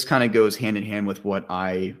this kind of goes hand in hand with what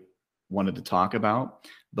I wanted to talk about,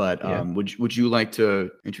 but Yeah. would you like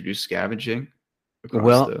to introduce scavenging across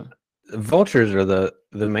Well, the vultures are the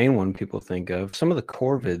main one people think of. Some of the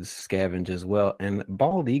corvids scavenge as well, and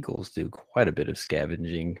bald eagles do quite a bit of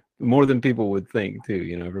scavenging, more than people would think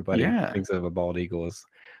too. Everybody Yeah. thinks of a bald eagle as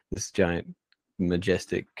this giant,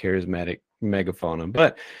 majestic, charismatic megafauna,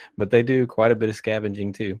 but they do quite a bit of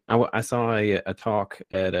scavenging too. I saw a talk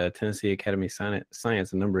at Tennessee Academy of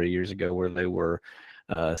Science a number of years ago where they were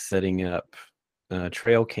setting up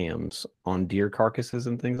trail cams on deer carcasses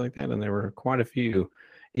and things like that, and there were quite a few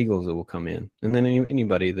eagles that will come in. And then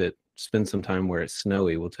anybody that spends some time where it's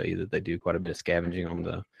snowy will tell you that they do quite a bit of scavenging on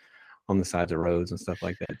the sides of roads and stuff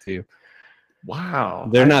like that too. Wow.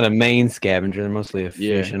 They're not a main scavenger; they're mostly a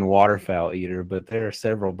Yeah. fish and waterfowl eater. But there are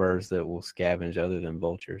several birds that will scavenge other than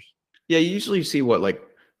vultures. Yeah, you usually see what, like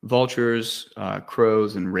vultures,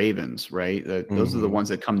 crows, and ravens, right? Those are the Mhm. ones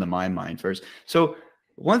that come to my mind first. So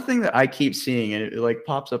one thing that I keep seeing, and it like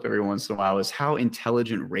pops up every once in a while, is how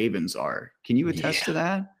intelligent ravens are. Can you attest Yeah. to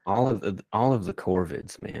that? All of the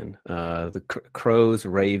corvids, man. The crows,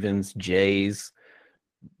 ravens, jays,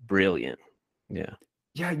 brilliant. Yeah,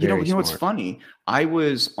 Yeah, very you know what's smart. funny? I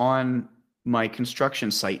was on my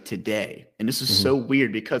construction site today, and this is Mhm. so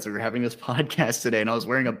weird because we were having this podcast today, and I was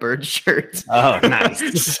wearing a bird shirt. Oh, nice.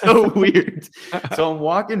 It's so weird. So I'm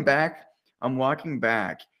walking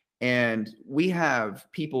back, and we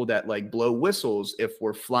have people that like blow whistles if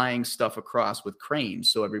we're flying stuff across with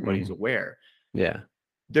cranes, so everybody's Mhm. aware. Yeah.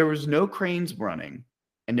 There was no cranes running,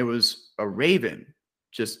 and there was a raven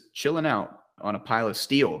just chilling out on a pile of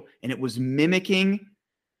steel, and it was mimicking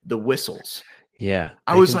the whistles. Yeah,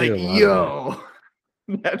 I they was can like, do a lot of that.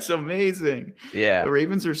 yo, that's amazing. Yeah. The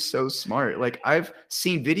ravens are so smart. Like I've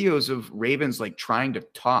seen videos of ravens like trying to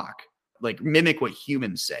talk, like mimic what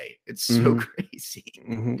humans say. It's so Mhm.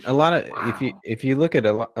 crazy. A lot of Wow. if you look at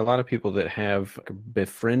a lot of people that have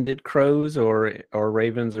befriended crows or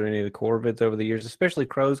ravens or any of the corvids over the years, especially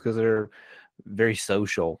crows because they're very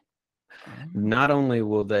social. Not only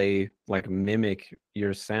will they like mimic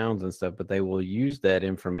your sounds and stuff, but they will use that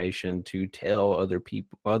information to tell other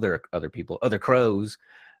people, other crows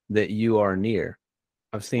that you are near.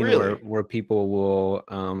 I've seen Really? where people will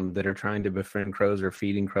that are trying to befriend crows or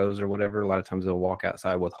feeding crows or whatever. A lot of times they'll walk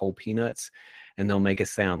outside with whole peanuts and they'll make a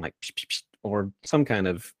sound like psh, psh, psh, or some kind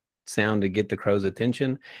of sound to get the crow's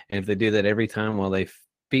attention. And if they do that every time while they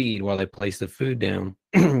feed, while they place the food down,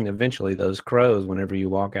 eventually those crows, whenever you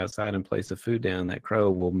walk outside and place the food down, that crow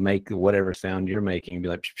will make whatever sound you're making, be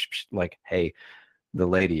like, psh, psh, psh, like, hey, the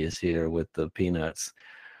lady is here with the peanuts.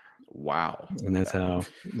 Wow. And that's how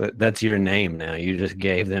that's your name now. You just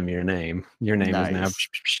gave them your name. Your name is now.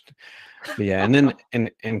 Nice. But yeah, and then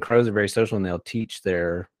and crows are very social and they'll teach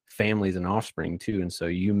their families and offspring too. And so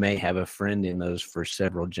you may have a friend in those for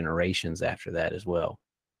several generations after that as well.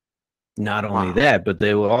 Not only Wow. that, but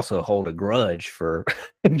they will also hold a grudge for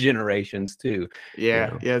generations too, you Yeah,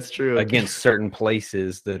 know, yeah, it's true. against certain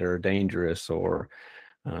places that are dangerous or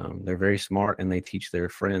they're very smart and they teach their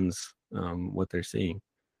friends what they're seeing.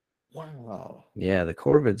 Wow. Yeah, the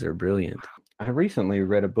Corvids are brilliant. I recently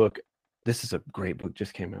read a book. This is a great book,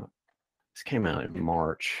 just came out. This came out in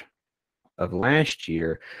March of last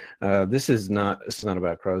year. This is not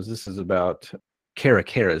about crows. This is about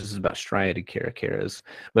caracaras. This is about striated caracaras.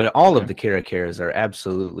 But all of Okay. the caracaras are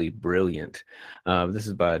absolutely brilliant. This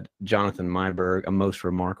is by Jonathan Myberg, A Most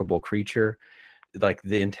Remarkable Creature. Like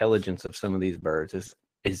the intelligence of some of these birds is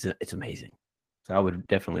it's amazing. So I would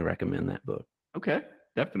definitely recommend that book. Okay.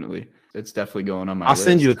 Definitely. It's definitely going on my I'll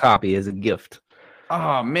send you a list. copy as a gift.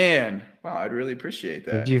 Oh man. Wow, I'd really appreciate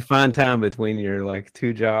If that. you find time between your like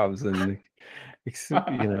two jobs and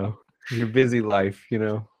your busy life,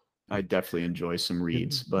 I definitely enjoy some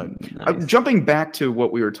reads, but nice. jumping back to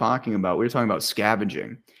what we were talking about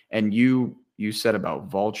scavenging, and you said about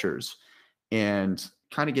vultures, and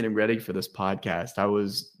kind of getting ready for this podcast, I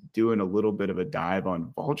was doing a little bit of a dive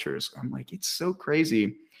on vultures. I'm like, it's so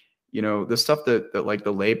crazy, the stuff that like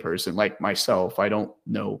the layperson, like myself, I don't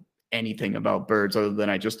know anything about birds other than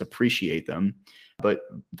I just appreciate them, but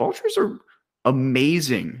vultures are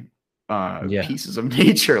amazing Yeah. pieces of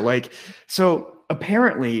nature. Like, so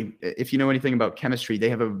apparently, if you know anything about chemistry, they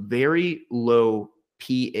have a very low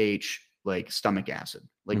pH, like stomach acid,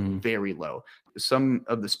 like Mm, very low. Some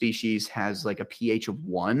of the species has like a pH of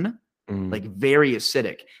 1, mm, like very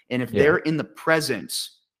acidic. And if yeah. they're in the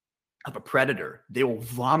presence of a predator, they will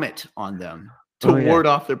vomit on them to Oh yeah. ward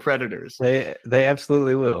off their predators. They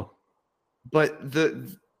absolutely will. But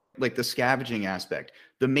the scavenging aspect,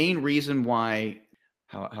 the main reason why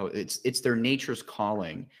how it's their nature's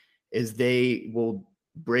calling is they will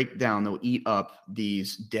they'll eat up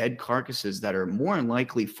these dead carcasses that are more than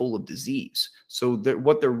likely full of disease. So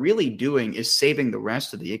what they're really doing is saving the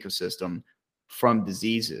rest of the ecosystem from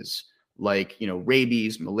diseases like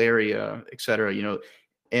rabies, malaria, etc.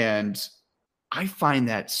 And I find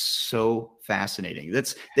that so fascinating.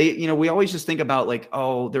 We always just think about like,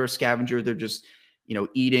 oh, they're a scavenger. They're just,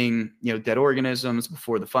 eating, dead organisms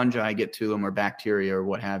before the fungi get to them or bacteria or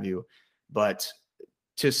what have you. But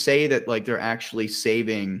to say that like they're actually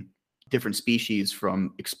saving different species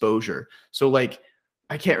from exposure. So like,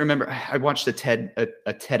 I can't remember. I watched a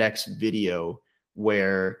TEDx video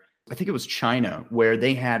where I think it was China, where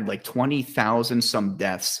they had like 20,000 some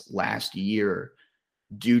deaths last year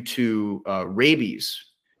due to rabies,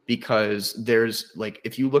 because there's like,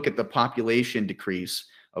 if you look at the population decrease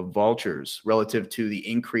of vultures relative to the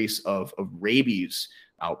increase of rabies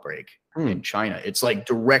outbreak in China, it's like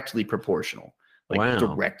directly proportional, like Wow.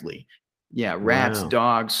 directly. Yeah, rats, Wow.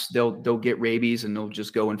 dogs, they'll get rabies and they'll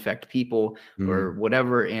just go infect people or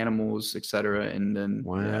whatever, animals, etc. And then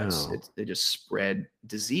Wow. they just spread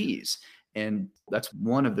disease. And that's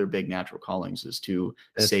one of their big natural callings, is to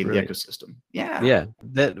That's save the right. ecosystem. Yeah. Yeah,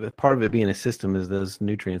 that part of it being a system is those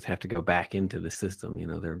nutrients have to go back into the system.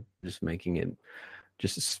 They're just making it,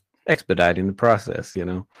 just expediting the process.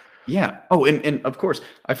 Yeah. Oh, and of course,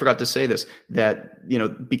 I forgot to say this, that,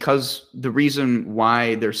 because the reason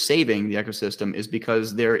why they're saving the ecosystem is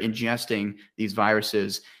because they're ingesting these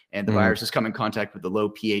viruses, and the viruses come in contact with the low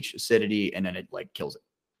pH acidity, and then it like kills it.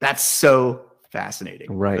 That's so fascinating.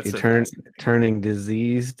 Right. That's You so turning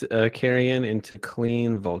diseased carrion into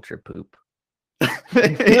clean vulture poop.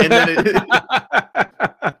 fascinating. And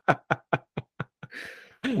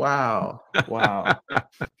then wow.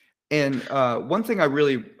 And one thing I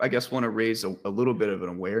really, I guess, want to raise a little bit of an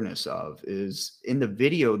awareness of is, in the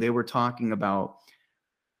video, they were talking about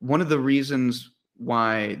one of the reasons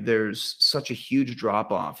why there's such a huge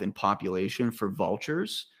drop off in population for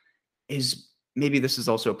vultures is, maybe this is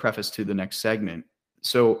also a preface to the next segment.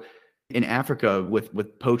 So in Africa,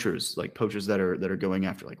 with poachers, like poachers that are going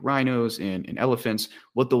after like rhinos and elephants,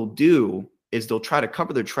 what they'll do is they'll try to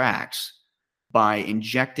cover their tracks by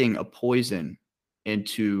injecting a poison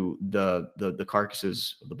into the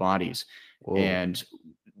carcasses of the bodies. Whoa. And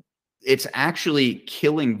it's actually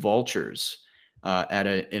killing vultures at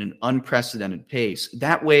an unprecedented pace.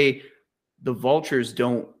 That way, the vultures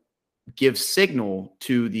don't give signal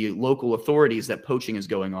to the local authorities that poaching is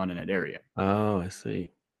going on in that area. Oh, I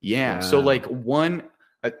see. Yeah. Wow. So like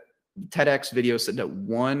a TEDx video said that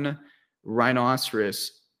one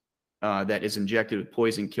rhinoceros that is injected with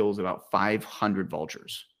poison kills about 500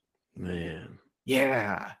 vultures. Man.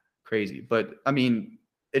 Yeah, crazy. But I mean,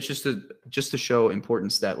 it's just to show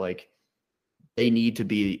importance that like they need to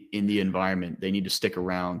be in the environment. They need to stick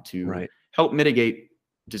around to help mitigate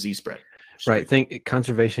disease spread. Right. Think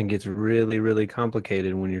conservation gets really, really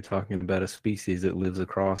complicated when you're talking about a species that lives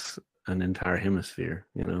across an entire hemisphere,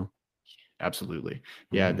 Absolutely.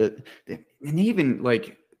 Yeah. And even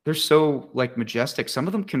like, they're so like majestic. Some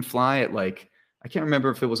of them can fly at like, I can't remember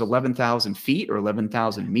if it was 11,000 feet or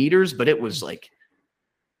 11,000 meters, but it was like,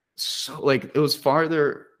 so like, it was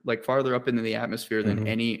farther up into the atmosphere than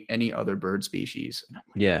any other bird species.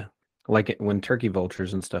 Yeah. Like when turkey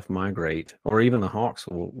vultures and stuff migrate, or even the hawks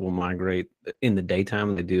will migrate in the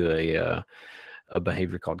daytime. They do a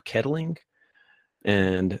behavior called kettling.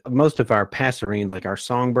 And most of our passerines, like our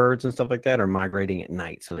songbirds and stuff like that, are migrating at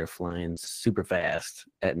night. So they're flying super fast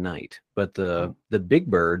at night. But the big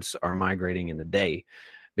birds are migrating in the day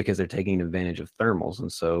because they're taking advantage of thermals.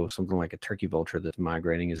 And so something like a turkey vulture that's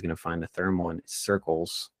migrating is going to find a thermal, and it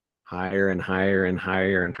circles higher and higher and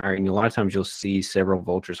higher and higher. And a lot of times you'll see several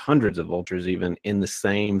vultures, hundreds of vultures even, in the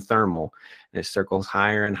same thermal. And it circles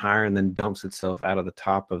higher and higher and then dumps itself out of the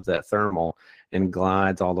top of that thermal and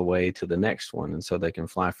glides all the way to the next one. And so they can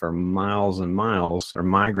fly for miles and miles, or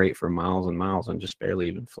migrate for miles and miles, and just barely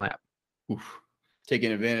even flap. Oof.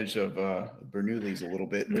 Taking advantage of Bernoulli's a little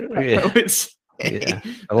bit. Yeah.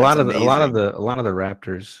 A lot of the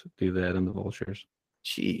raptors do that, and the vultures.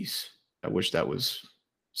 Jeez. I wish that was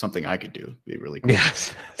something I could do. It'd be really cool.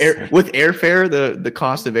 Yes. With airfare, the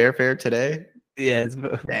cost of airfare today. Yeah,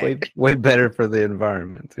 it's way better for the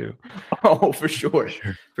environment too. Oh, for sure.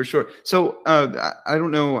 For sure. So I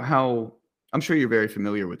don't know how, I'm sure you're very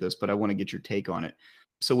familiar with this, but I want to get your take on it.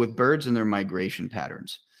 So with birds and their migration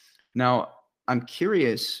patterns. Now, I'm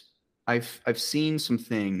curious, I've seen some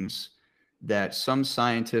things that some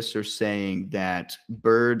scientists are saying that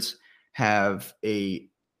birds have a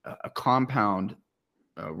compound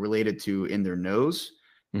related to in their nose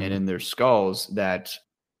and in their skulls that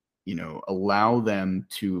allow them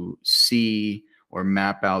to see or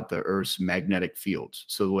map out the Earth's magnetic fields,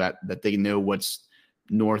 so that they know what's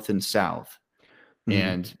north and south.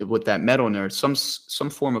 And with that metal in there, some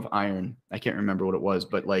form of iron, I can't remember what it was,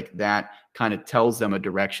 but like that kind of tells them a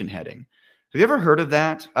direction heading. Have you ever heard of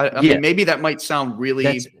that? I mean, maybe that might sound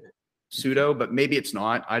really pseudo, but maybe it's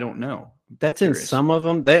not. I don't know. That's in some of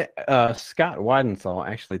them. Scott Weidenthal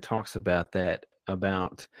actually talks about that,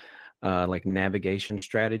 about like navigation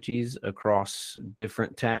strategies across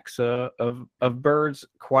different taxa of birds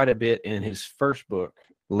quite a bit in his first book,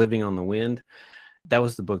 Living on the Wind. That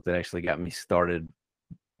was the book that actually got me started.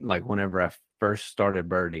 Like whenever I first started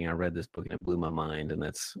birding, I read this book and it blew my mind, and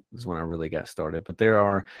that's when I really got started. But there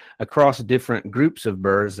are, across different groups of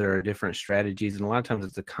birds, there are different strategies, and a lot of times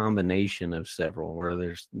it's a combination of several,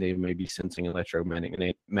 where they may be sensing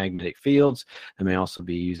magnetic fields. They may also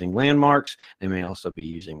be using landmarks. They may also be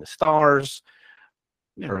using the stars,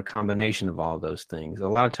 or a combination of all of those things. A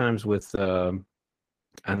lot of times with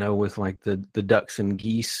I know with like the ducks and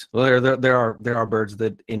geese, well, there are birds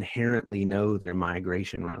that inherently know their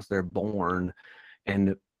migration routes. They're born,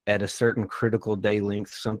 and at a certain critical day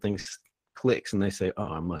length, something clicks, and they say,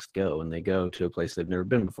 "Oh, I must go," and they go to a place they've never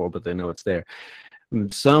been before, but they know it's there.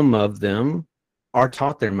 Some of them are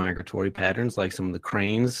taught their migratory patterns, like some of the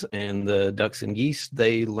cranes and the ducks and geese.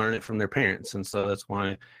 They learn it from their parents, and so that's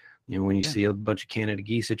why, when you see a bunch of Canada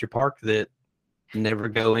geese at your park that never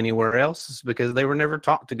go anywhere else, is because they were never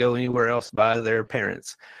taught to go anywhere else by their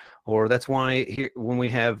parents. Or that's why here, when we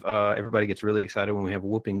have everybody gets really excited when we have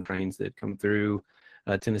whooping cranes that come through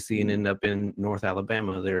Tennessee and end up in North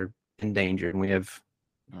Alabama. They're endangered, and we have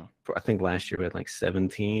I think last year we had like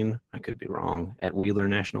 17, I could be wrong, at Wheeler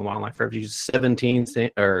National Wildlife Refuge, 17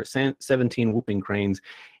 whooping cranes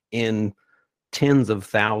in tens of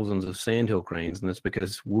thousands of sandhill cranes. And that's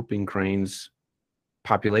because whooping cranes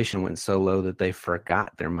population went so low that they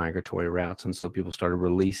forgot their migratory routes, and so people started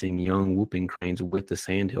releasing young whooping cranes with the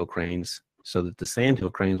sandhill cranes, so that the sandhill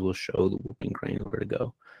cranes will show the whooping cranes where to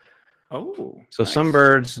go. Oh, so nice. Some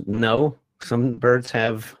birds know, some birds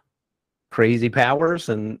have crazy powers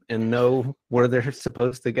and know where they're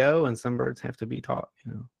supposed to go, and some birds have to be taught.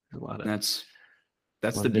 A lot of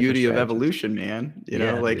that's the beauty of evolution, man.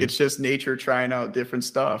 It's just nature trying out different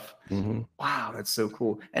stuff. Mm-hmm. Wow, that's so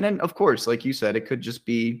cool. And then, of course, like you said, it could just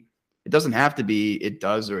be, it doesn't have to be it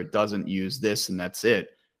does or it doesn't use this and that's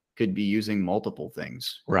it. Could be using multiple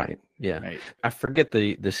things. Right. Yeah. Right. I forget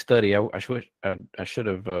the study. I should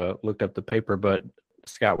have looked up the paper, but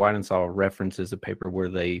Scott Weidensaw references a paper where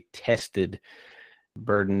they tested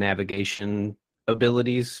bird navigation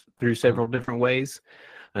abilities through several different ways.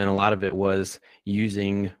 And a lot of it was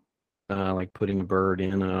using like putting a bird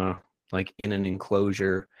in an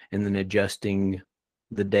enclosure and then adjusting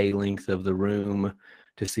the day length of the room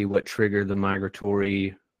to see what triggered the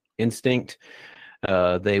migratory instinct.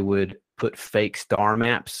 They would put fake star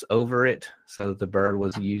maps over it, so that the bird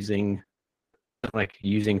was using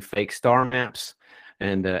fake star maps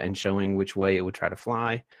and showing which way it would try to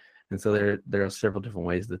fly. And so there are several different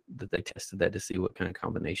ways that they tested that to see what kind of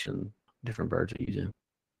combination different birds are using.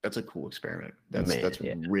 That's a cool experiment. That's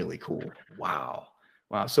really cool. Wow.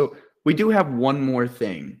 So we do have one more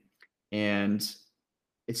thing, and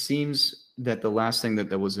it seems that the last thing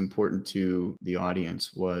that was important to the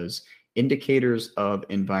audience was indicators of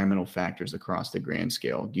environmental factors across the grand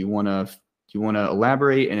scale. Do you want to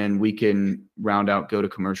elaborate, and then we can round out, go to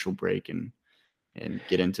commercial break, and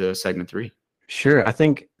get into segment 3? Sure. I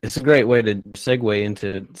think it's a great way to segue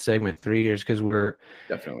into segment 3 here, because we're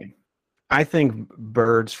definitely. I think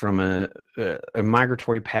birds from a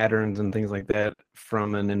migratory patterns and things like that,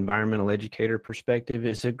 from an environmental educator perspective,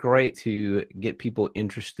 it's great to get people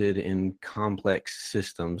interested in complex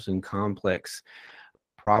systems and complex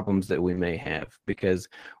problems that we may have. Because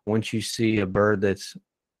once you see a bird that's,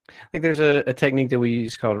 I think there's a technique that we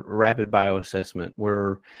use called rapid bioassessment,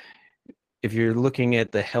 where if you're looking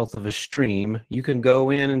at the health of a stream, you can go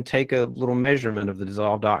in and take a little measurement of the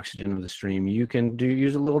dissolved oxygen of the stream. You can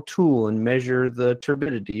use a little tool and measure the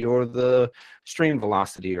turbidity or the stream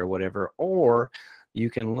velocity or whatever. Or you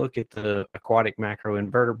can look at the aquatic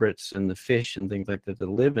macroinvertebrates and the fish and things like that that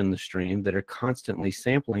live in the stream that are constantly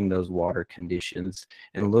sampling those water conditions,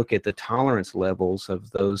 and look at the tolerance levels of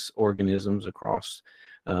those organisms across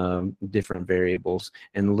different variables,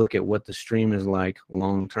 and look at what the stream is like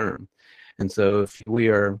long term. And so if we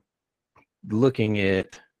are looking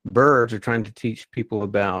at birds or trying to teach people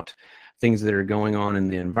about things that are going on in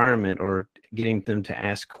the environment, or getting them to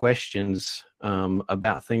ask questions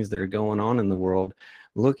about things that are going on in the world,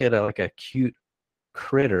 look at a cute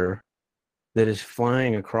critter that is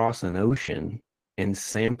flying across an ocean and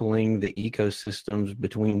sampling the ecosystems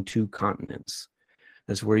between two continents.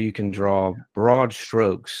 That's where you can draw broad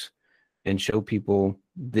strokes and show people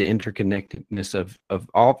the interconnectedness of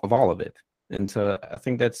all of it. And so I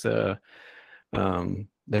think that's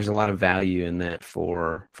there's a lot of value in that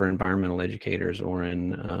for environmental educators or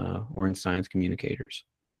in science communicators.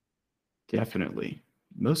 Definitely.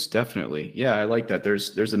 Most definitely. Yeah, I like that.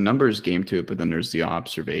 There's a numbers game to it, but then there's the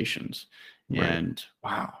observations. Right. And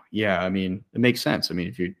wow, yeah, I mean, it makes sense. I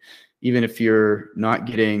mean, even if you're not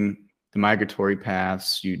getting the migratory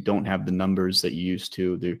paths, you don't have the numbers that you used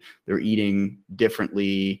to. They're eating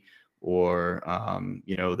differently, or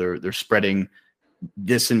they're spreading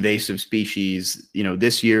this invasive species,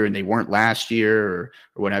 this year, and they weren't last year, or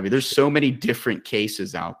what have you. There's so many different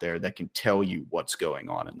cases out there that can tell you what's going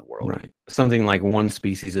on in the world. Right. Something like one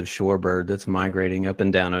species of shorebird that's migrating up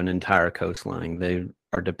and down an entire coastline. They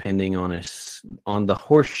are depending on the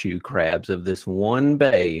horseshoe crabs of this one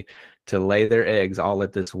bay to lay their eggs all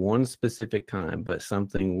at this one specific time. But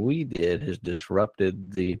something we did has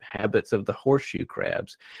disrupted the habits of the horseshoe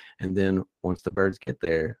crabs. And then once the birds get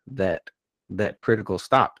there, that critical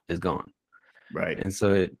stop is gone. Right. And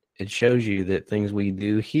so it shows you that things we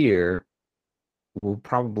do here will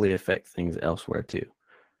probably affect things elsewhere too.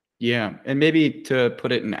 Yeah. And maybe to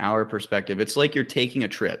put it in our perspective, it's like you're taking a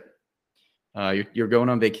trip. You're going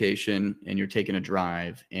on vacation and you're taking a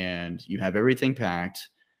drive, and you have everything packed.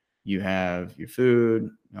 You have your food,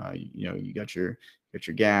 you got your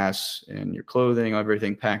gas and your clothing,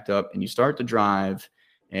 everything packed up, and you start to drive.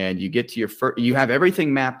 And you get to you have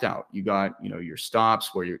everything mapped out. You got, your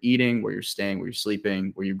stops, where you're eating, where you're staying, where you're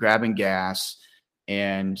sleeping, where you're grabbing gas.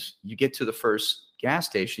 And you get to the first gas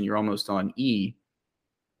station, you're almost on E,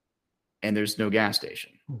 and there's no gas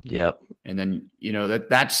station. Yep. And then,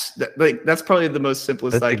 that's probably the most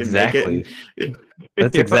simplest I can make it.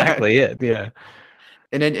 That's exactly it. Yeah.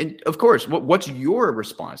 And of course, what's your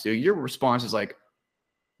response? Your response is like,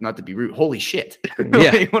 not to be rude, holy shit.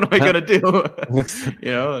 Yeah. What am I going to do?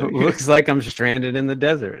 Looks like I'm stranded in the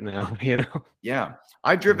desert now, Yeah.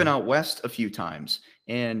 I've driven out west a few times,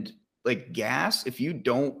 and like gas, if you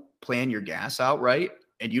don't plan your gas out right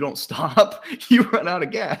and you don't stop, you run out of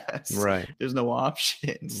gas. Right. There's no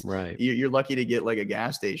options. Right. You're lucky to get like a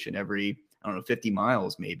gas station every, 50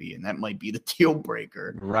 miles maybe, and that might be the deal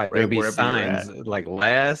breaker. Right. There'll be signs like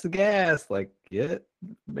last gas, like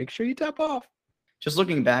make sure you top off. Just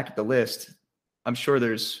looking back at the list, I'm sure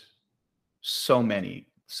there's so many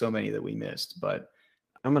that we missed, but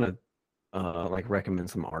I'm going to recommend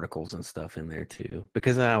some articles and stuff in there too,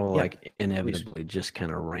 because I will inevitably just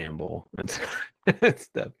kind of ramble and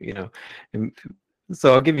stuff, and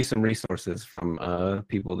so I'll give you some resources from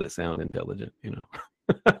people that sound intelligent,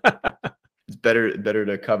 It's better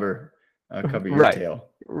to cover your tail.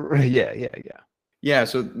 Yeah,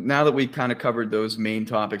 so now that we kind of covered those main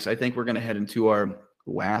topics, I think we're going to head into our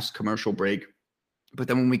last commercial break. But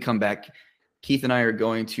then when we come back, Keith and I are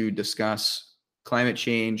going to discuss climate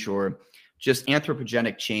change, or just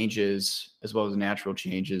anthropogenic changes as well as natural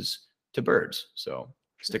changes to birds. So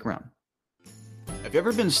stick around. Have you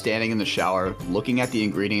ever been standing in the shower looking at the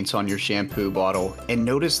ingredients on your shampoo bottle and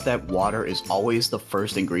noticed that water is always the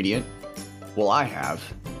first ingredient? Well, I have.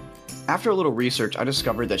 After a little research, I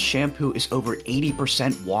discovered that shampoo is over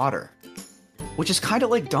 80% water, which is kind of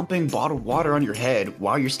like dumping bottled water on your head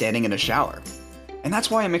while you're standing in a shower. And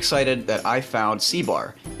that's why I'm excited that I found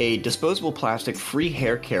Seabar, a disposable plastic free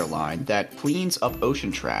hair care line that cleans up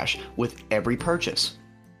ocean trash with every purchase.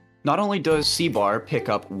 Not only does Seabar pick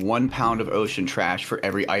up 1 pound of ocean trash for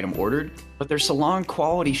every item ordered, but their salon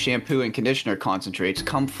quality shampoo and conditioner concentrates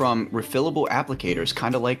come from refillable applicators,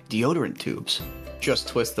 kind of like deodorant tubes. Just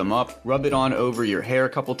twist them up, rub it on over your hair a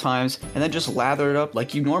couple times, and then just lather it up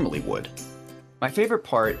like you normally would. My favorite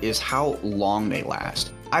part is how long they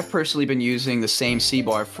last. I've personally been using the same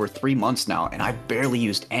Seabar for 3 months now, and I've barely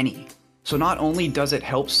used any. So not only does it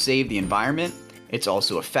help save the environment, it's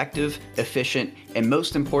also effective, efficient, and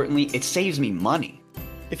most importantly, it saves me money.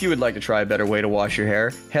 If you would like to try a better way to wash your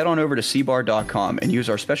hair, head on over to Seabar.com and use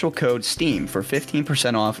our special code STEAM for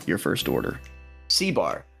 15% off your first order.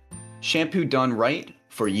 Seabar. Shampoo done right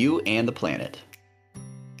for you and the planet.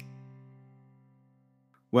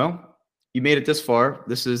 Well, you made it this far.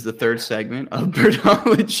 This is the third segment of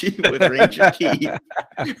Birdology with Ranger Keith.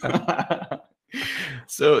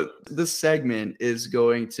 So this segment is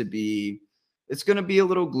going to be, it's going to be a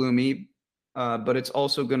little gloomy, but it's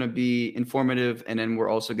also going to be informative, and then we're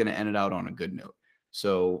also going to end it out on a good note.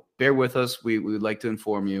 So bear with us. We would like to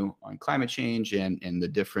inform you on climate change and the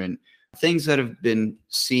different things that have been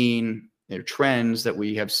seen, their trends that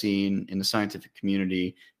we have seen in the scientific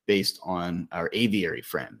community based on our aviary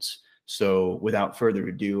friends. So without further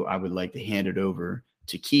ado, I would like to hand it over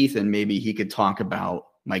to Keith, and maybe he could talk about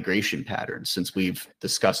migration patterns, since we've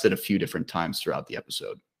discussed it a few different times throughout the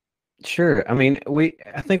episode. Sure. I mean,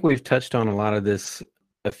 I think we've touched on a lot of this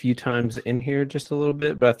a few times in here, just a little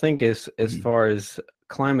bit, but I think as far as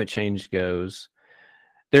climate change goes,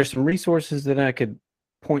 there's some resources that I could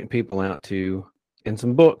point people out to and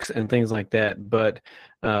some books and things like that. But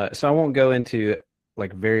so I won't go into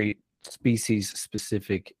like very species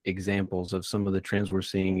specific examples of some of the trends we're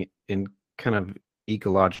seeing in kind of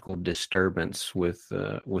ecological disturbance with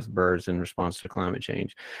birds in response to climate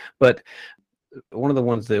change. But one of the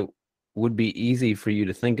ones that would be easy for you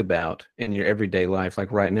to think about in your everyday life,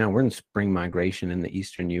 like right now, we're in spring migration in the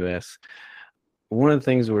eastern U.S. One of the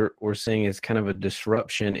things we're seeing is kind of a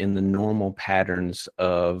disruption in the normal patterns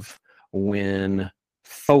of when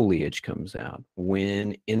foliage comes out,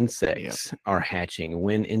 when Yeah. insects are hatching,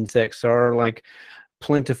 when insects are like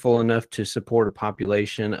plentiful enough to support a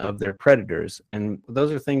population of their predators. And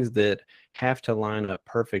those are things that have to line up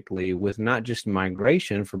perfectly with not just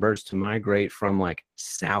migration for birds to migrate from like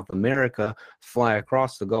South America, fly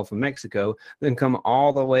across the Gulf of Mexico, then come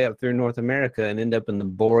all the way up through North America and end up in the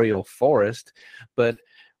boreal forest. But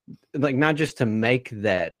like not just to make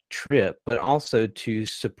that trip, but also to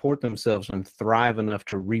support themselves and thrive enough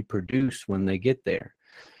to reproduce when they get there.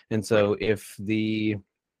 And Right. so if the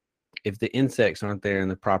insects aren't there in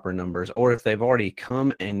the proper numbers, or if they've already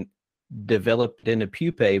come and developed into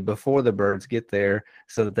pupae before the birds get there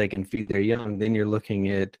so that they can feed their young, then you're looking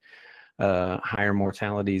at higher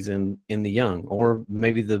mortalities in the young, or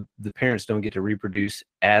maybe the parents don't get to reproduce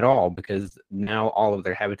at all because now all of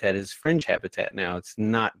their habitat is fringe habitat. Now it's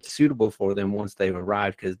not suitable for them once they've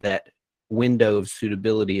arrived because that window of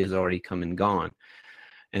suitability is already come and gone.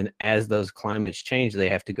 And as those climates change, they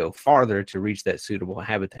have to go farther to reach that suitable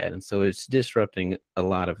habitat. And so it's disrupting a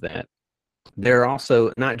lot of that. There are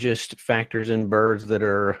also not just factors in birds that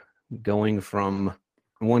are going from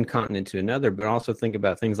one continent to another, but also think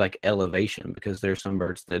about things like elevation, because there's some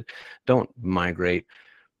birds that don't migrate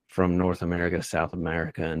from North America to South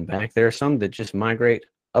America and back. There are some that just migrate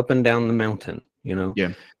up and down the mountain, you know.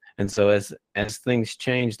 Yeah. And so as things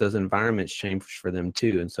change, those environments change for them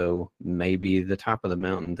too. And so maybe the top of the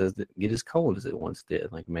mountain doesn't get as cold as it once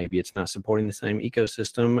did. Like maybe it's not supporting the same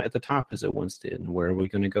ecosystem at the top as it once did. And where are we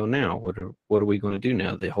going to go now? What are we going to do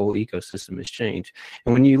now? The whole ecosystem has changed.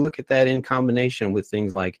 And when you look at that in combination with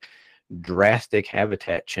things like drastic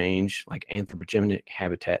habitat change, like anthropogenic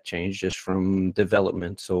habitat change, just from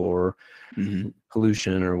developments or Hmm.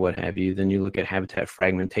 pollution or what have you, then you look at habitat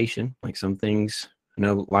fragmentation, like some things. I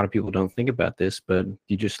know a lot of people don't think about this, but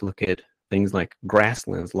you just look at things like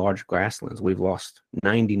grasslands, large grasslands. We've lost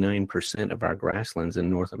 99% of our grasslands in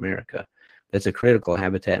North America. That's a critical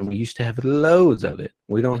habitat, and we used to have loads of it.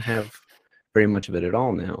 We don't have very much of it at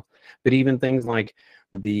all now. But even things like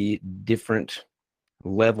the different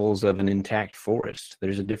levels of an intact forest,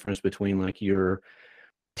 there's a difference between like your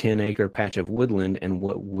 10-acre patch of woodland and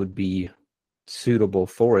what would be suitable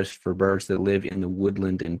forest for birds that live in the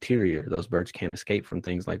woodland interior. Those birds can't escape from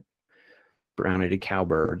things like brown-headed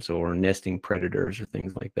cowbirds or nesting predators or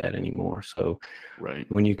things like that anymore. So Right.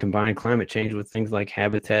 when you combine climate change with things like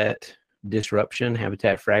habitat disruption,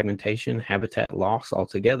 habitat fragmentation, habitat loss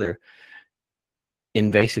altogether,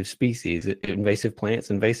 invasive species, invasive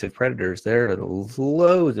plants, invasive predators, there are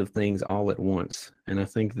loads of things all at once. And I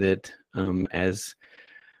think that as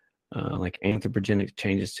like anthropogenic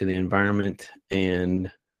changes to the environment and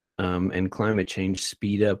climate change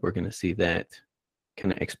speed up, we're going to see that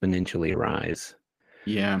kind of exponentially rise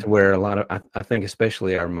Yeah. to where a lot of I think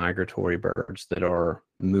especially our migratory birds that are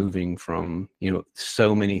moving from, you know,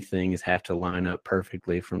 so many things have to line up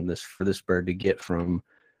perfectly from this for this bird to get from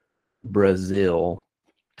Brazil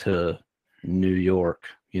to New York,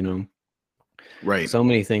 you know. Right. So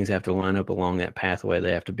many things have to line up along that pathway.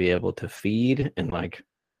 They have to be able to feed, and like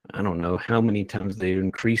I don't know how many times they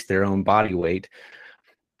increase their own body weight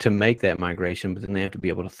to make that migration, but then they have to be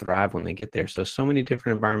able to thrive when they get there. So many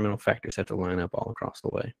different environmental factors have to line up all across the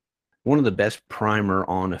way. One of the best primer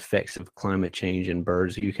on effects of climate change in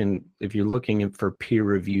birds, you can, if you're looking for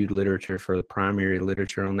peer-reviewed literature, for the primary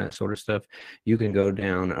literature on that sort of stuff, you can go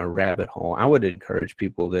down a rabbit hole. I would encourage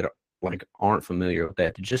people that like aren't familiar with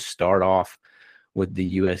that to just start off with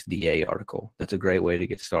the USDA article. That's a great way to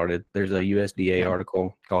get started. There's a USDA Yeah.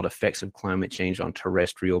 article called Effects of Climate Change on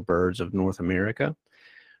Terrestrial Birds of North America.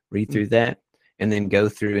 Read Mm. through that and then go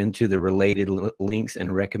through into the related links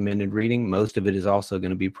and recommended reading. Most of it is also going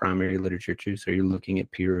to be primary literature too. So you're looking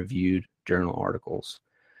at peer-reviewed journal articles.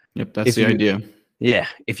 Yep. That's If the you, idea. yeah,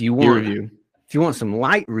 if you Peer want, review. if you want some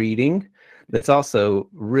light reading, that's also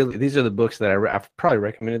really, these are the books that I've probably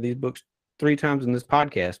recommended these books 3 times in this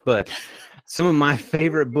podcast, but some of my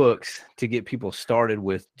favorite books to get people started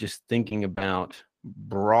with just thinking about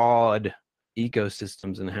broad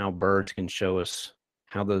ecosystems and how birds can show us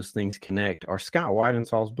how those things connect are Scott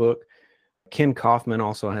Weidensall's book. Ken Kaufman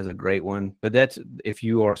also has a great one, but that's if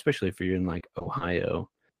you are, especially if you're in like Ohio,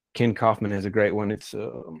 Ken Kaufman has a great one. It's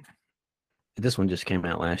this one just came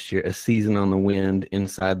out last year. A Season on the Wind: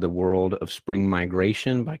 Inside the World of Spring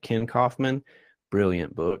Migration by Ken Kaufman.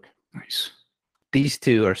 Brilliant book. Nice. These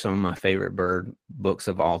two are some of my favorite bird books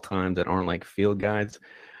of all time that aren't like field guides.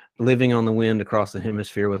 Living on the Wind Across the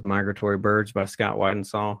Hemisphere with Migratory Birds by Scott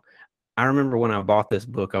Weidensaul. I remember when I bought this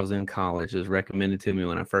book, I was in college. It was recommended to me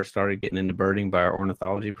when I first started getting into birding by our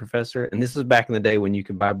ornithology professor. And this was back in the day when you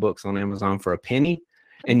could buy books on Amazon for a penny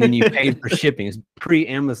and then you paid for shipping. It's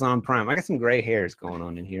pre-Amazon Prime. I got some gray hairs going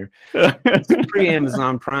on in here. It's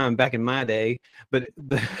pre-Amazon Prime back in my day. But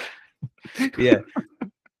yeah,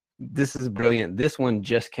 this is brilliant. This one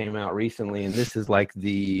just came out recently, and this is like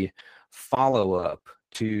the follow-up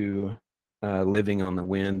to Living on the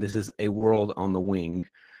Wind. This is A World on the Wing.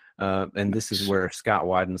 And this is where Scott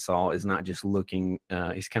Weidensaul is not just looking,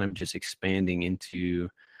 he's kind of just expanding into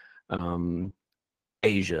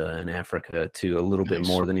Asia and Africa to a little bit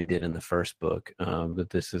more than he did in the first book. But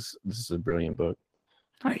this is a brilliant book.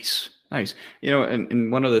 Nice. You know,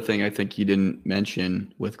 and one other thing I think you didn't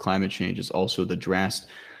mention with climate change is also the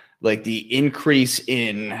the increase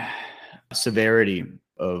in severity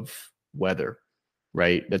of weather,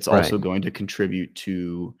 right? That's also going to contribute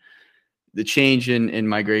to the change in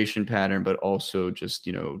migration pattern, but also just,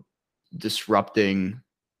 you know, disrupting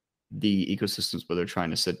the ecosystems where they're trying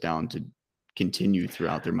to sit down to continue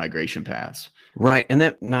throughout their migration paths. Right. And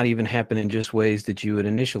that not even happen in just ways that you would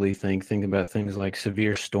initially think about things like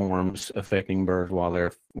severe storms affecting birds while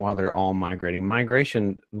they're all migrating.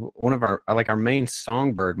 Migration, one of our main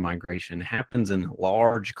songbird migration happens in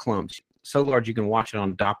large clumps, so large you can watch it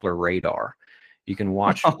on Doppler radar. You can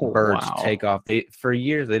watch birds take off. For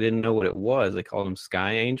years, they didn't know what it was. They called them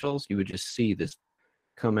sky angels. You would just see this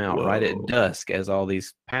come out right at dusk as all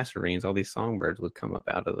these passerines, all these songbirds would come up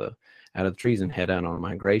out of the trees and head out on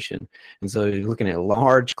migration. And so you're looking at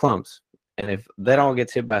large clumps. And if that all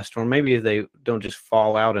gets hit by a storm, maybe they don't just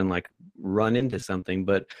fall out and like run into something,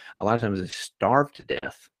 but a lot of times they starve to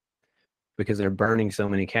death because they're burning so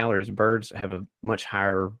many calories. Birds have a much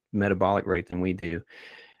higher metabolic rate than we do.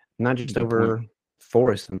 Not just over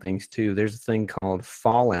forests and things too. There's a thing called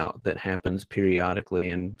fallout that happens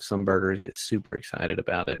periodically, and some birders get super excited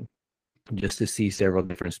about it just to see several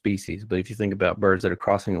different species. But if you think about birds that are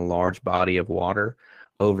crossing a large body of water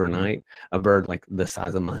overnight, a bird like the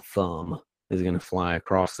size of my thumb is going to fly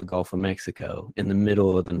across the Gulf of Mexico in the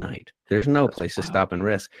middle of the night. There's no place to stop and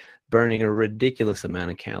rest, burning a ridiculous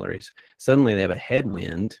amount of calories. Suddenly they have a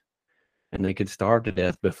headwind and they could starve to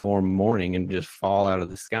death before morning and just fall out of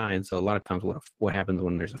the sky. And so a lot of times what happens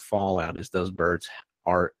when there's a fallout is those birds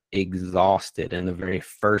are exhausted, and the very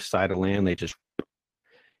first sight of land, they just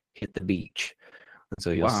hit the beach. And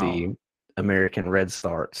so you'll see American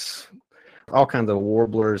redstarts, all kinds of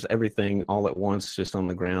warblers, everything all at once, just on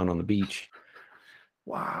the ground on the beach.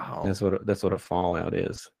 Wow. That's what a fallout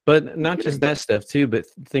is. But not just that stuff too, but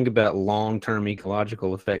think about long-term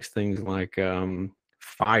ecological effects, things like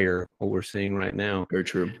fire, what we're seeing right now. Very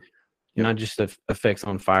true. Not just the effects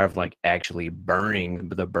on fire of like actually burning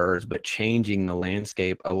the birds, but changing the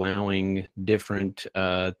landscape, allowing different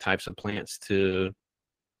types of plants to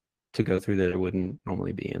go through that it wouldn't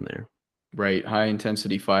normally be in there. Right. High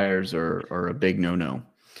intensity fires are a big no-no.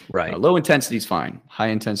 Right. Low intensity is fine. High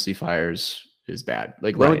intensity fires is bad.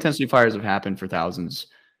 Like low intensity fires have happened for thousands.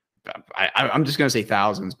 I'm just going to say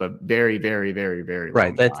thousands, but very, very, very, very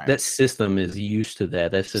right. That system is used to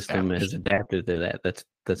that. That system has adapted to that.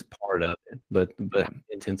 That's part of it. But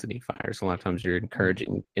intensity fires, a lot of times you're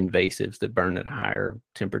encouraging invasives that burn at a higher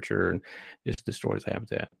temperature and just destroys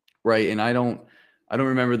habitat. Right. And I don't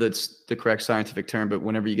remember that's the correct scientific term, but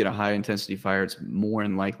whenever you get a high intensity fire, it's more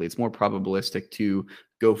probabilistic to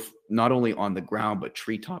go not only on the ground, but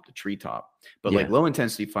treetop to treetop. But like low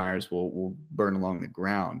intensity fires will burn along the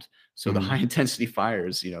ground. So the high intensity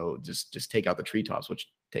fires, you know, just take out the treetops, which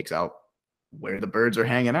takes out where the birds are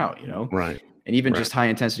hanging out, you know? Right. And even just high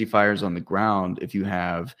intensity fires on the ground, if you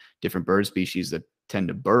have different bird species that tend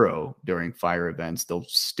to burrow during fire events, they'll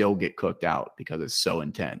still get cooked out because it's so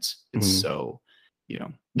intense. It's so, you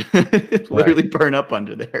know, literally burn up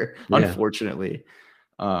under there, unfortunately.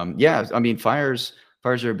 I mean, fires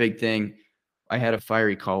are a big thing. I had a fire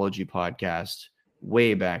ecology podcast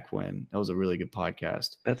way back when. That was a really good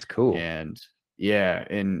podcast. That's cool. And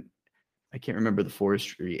and I can't remember the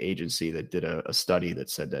forestry agency that did a study that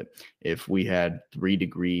said that if we had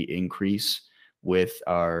 3-degree increase with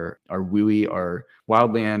our WUI, our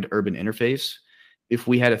wildland urban interface, if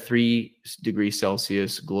we had a 3 degrees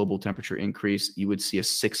Celsius global temperature increase, you would see a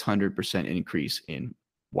 600% increase in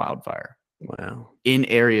wildfire. Wow. In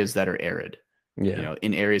areas that are arid. Yeah. You know,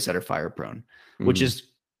 in areas that are fire prone, which is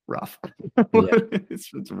rough. Yeah.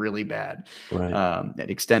 It's really bad. Right. It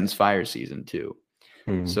extends fire season too.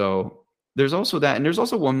 Mm. So there's also that, and there's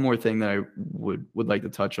also one more thing that I would like to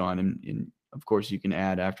touch on, and of course you can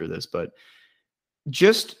add after this, but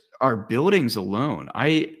just our buildings alone.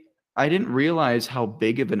 I didn't realize how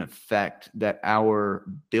big of an effect that our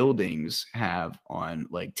buildings have on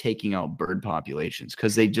like taking out bird populations,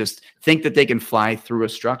 because they just think that they can fly through a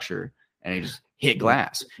structure and they just hit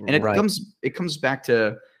glass. And it Right. comes back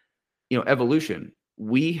to, evolution.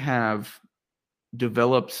 We have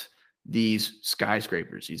developed these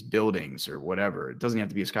skyscrapers, these buildings or whatever. It doesn't have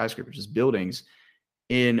to be a skyscraper, just buildings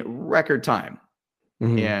in record time.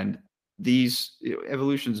 Mhm. And these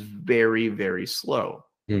evolution's very, very slow.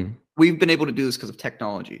 Mm. We've been able to do this because of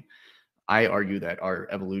technology. I argue that our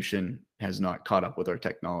evolution has not caught up with our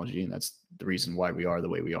technology, and that's the reason why we are the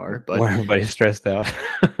way we are. But Why everybody's stressed out.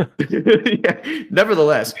 yeah,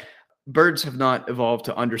 nevertheless, birds have not evolved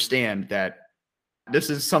to understand that this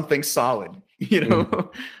is something solid,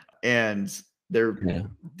 Mhm. and they're Yeah.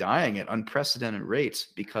 dying at unprecedented rates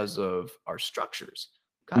because of our structures.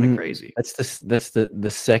 Kind of Mm, crazy. that's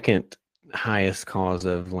the second highest cause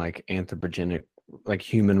of like anthropogenic, like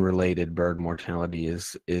human related bird mortality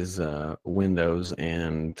is windows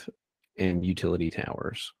and utility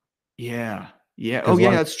towers. Yeah. Yeah. Oh, Because yeah,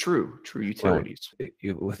 like that's true. True right utilities.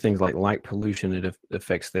 with things like light pollution, it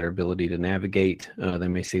affects their ability to navigate. They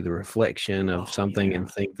may see the reflection of Oh, something yeah.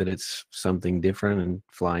 and think that it's something different and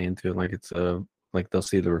fly into it like it's a like they'll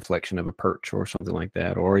see the reflection of a perch or something like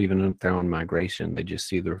that, or even if they're on migration, they just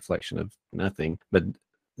see the reflection of nothing. But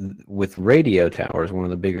with radio towers, one of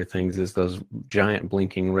the bigger things is those giant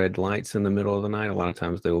blinking red lights in the middle of the night. A lot of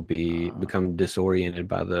times they will Uh, become disoriented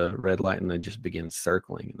by the red light and they just begin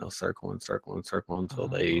circling, and they'll circle and circle and circle until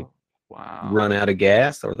they oh, wow. run out of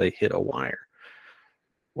gas or they hit a wire.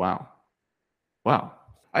 Wow. Wow.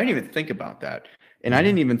 I didn't even think about that. And I Yeah.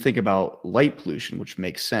 didn't even think about light pollution, which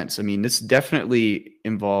makes sense. I mean, this definitely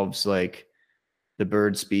involves like the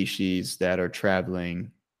bird species that are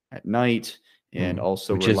traveling at night and Mm.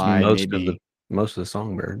 also Which is rely maybe, most of the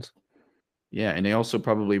songbirds. yeah, and they also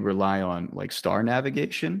probably rely on like star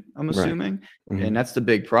navigation, I'm Right. assuming. And Hmm. that's the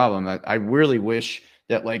big problem. I really wish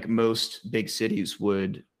that like most big cities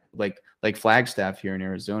would, like Flagstaff here in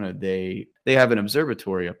Arizona, they have an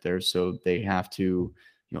observatory up there, so they have to,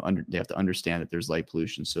 they have to understand that there's light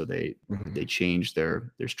pollution, so they Hmm. change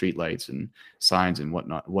their street lights and signs and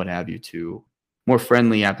whatnot, what have you, to more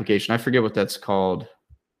friendly application. I forget what that's called.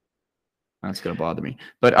 That's gonna bother me.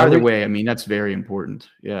 But I either re- way, I mean, that's very important.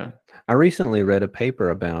 Yeah. I recently read a paper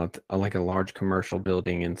about like a large commercial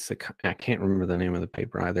building in I can't remember the name of the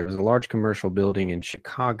paper either. It was a large commercial building in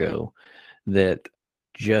Chicago that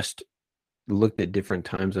just looked at different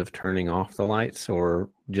times of turning off the lights, or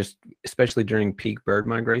just especially during peak bird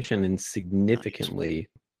migration, and Nice. significantly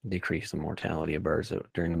decreased the mortality of birds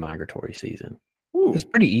during the migratory season. It's a Ooh.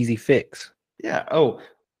 pretty easy fix. Yeah. Oh,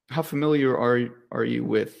 how familiar are you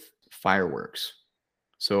with fireworks?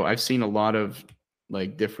 So I've seen a lot of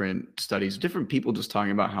like different studies, different people just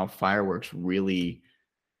talking about how fireworks really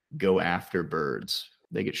go after birds.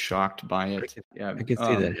 They get shocked by I it. could, Yeah. I could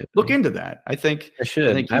see that Look happening. into that. I I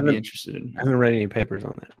should. think you'd be interested in. I haven't read any papers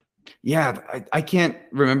on that. Yeah, I can't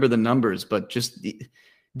remember the numbers, but just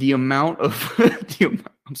the amount of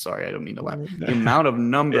I'm sorry, I don't mean to laugh. The amount of Yeah.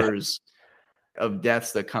 numbers of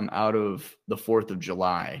deaths that come out of the 4th of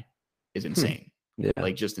July is Hmm. insane. Yeah.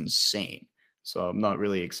 Like just insane. So I'm not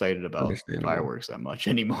really excited about Understandable. fireworks that much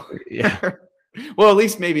anymore. Yeah. Well, at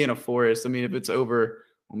least maybe in a forest. I mean, if it's over,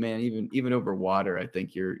 well, man, even over water, I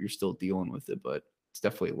think you're still dealing with it, but it's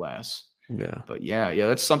definitely less. Yeah. But yeah,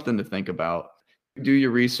 that's something to think about. Do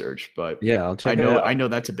your research, but Yeah. I'll I check it know out. I know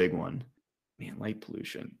that's a big one. Man, light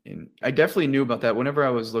pollution. And I definitely knew about that. Whenever I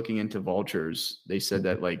was looking into vultures, they said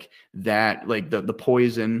that like the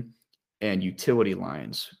poison and utility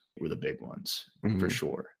lines were the big ones for Mhm.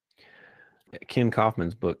 sure. Ken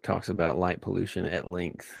Kaufman's book talks about light pollution at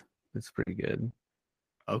length. It's pretty good.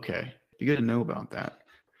 Okay. Be good to know about that.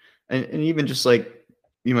 And even just like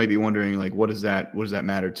you might be wondering, like, what does that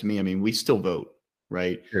matter to me? I mean, we still vote,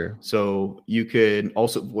 right? Sure. So you could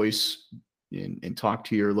also voice and talk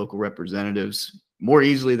to your local representatives more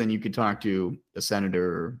easily than you could talk to a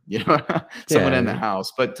senator or, someone in the Yeah.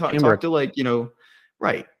 House. But Chamber talk to like,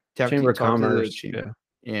 right. Chamber of Talk to the Commerce. chamber.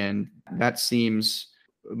 Yeah. And that seems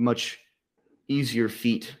a much easier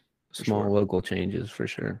feat for Small sure. local changes for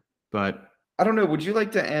sure. But I don't know. Would you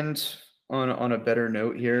like to end on a better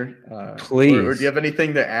note here, or do you Please. have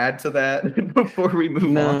anything to add to that before we move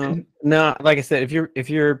No, on? no. Like I said, if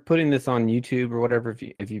you're putting this on YouTube or whatever,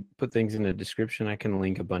 if you put things in the description, I can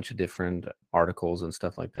link a bunch of different articles and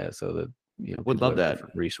stuff like that, so that Would people love have that.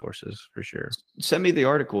 different resources for sure. Send me the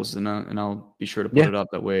articles, and I'll be sure to put Yeah, it up.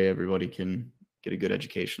 That way, everybody can get a good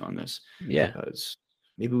education on this. yeah, Because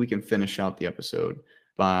maybe we can finish out the episode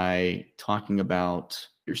by talking about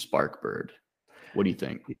your spark bird. What do you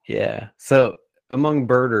think? yeah. So among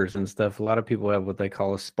birders and stuff, a lot of people have what they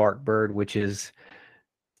call a spark bird, which is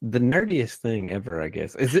the nerdiest thing ever, I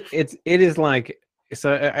guess. It is like,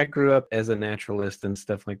 so I grew up as a naturalist and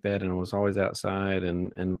stuff like that, and was always outside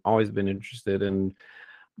and always been interested in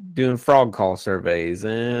doing frog call surveys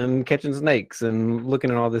and catching snakes and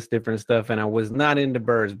looking at all this different stuff. And I was not into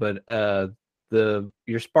birds, but the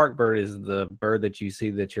your spark bird is the bird that you see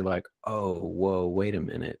that you're like, oh, whoa, wait a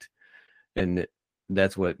minute, and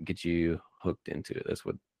that's what gets you hooked into it. That's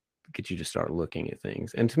what gets you to start looking at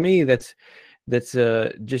things. And to me, that's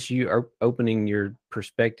just you are opening your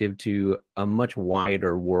perspective to a much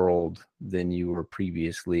wider world than you were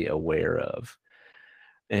previously aware of.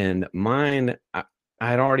 And mine, I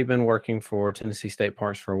had already been working for Tennessee State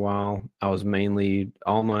Parks for a while. I was mainly,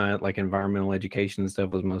 all my like environmental education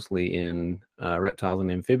stuff was mostly in reptiles and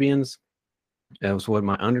amphibians. That was what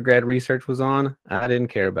my undergrad research was on. I didn't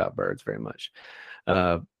care about birds very much.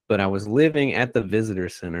 Uh, but I was living at the visitor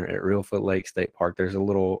center at Reelfoot Lake State Park. There's a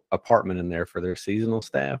little apartment in there for their seasonal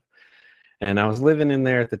staff. And I was living in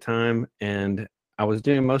there at the time, and I was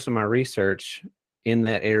doing most of my research in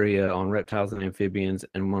that area on reptiles and amphibians.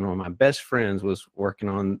 And one of my best friends was working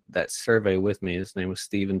on that survey with me. His name was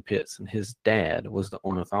Stephen Pitts, and his dad was the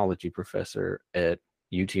ornithology professor at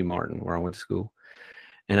UT Martin, where I went to school.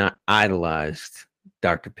 And I idolized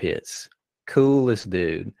Dr. Pitts, coolest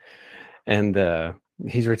dude. And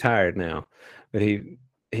he's retired now, but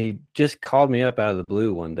he just called me up out of the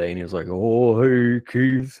blue one day, and he was like, "Oh, hey,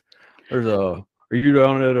 Keith, there's a are you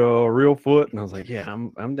down at Reelfoot?" And I was like, "Yeah,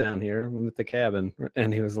 I'm down here. I'm at the cabin."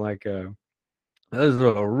 And he was like, "There's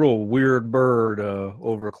a real weird bird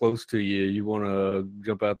over close to you. You want to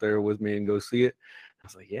jump out there with me and go see it?" I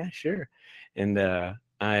was like, "Yeah, sure." And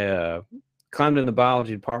I climbed in the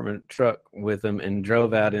biology department truck with him and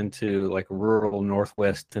drove out into like rural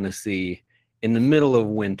Northwest Tennessee in the middle of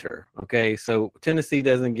winter. Okay, so Tennessee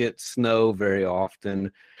doesn't get snow very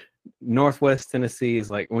often. Northwest Tennessee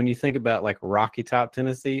is like, when you think about like Rocky Top,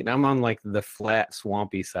 Tennessee, and I'm on like the flat,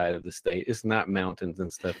 swampy side of the state. It's not mountains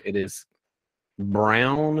and stuff. It is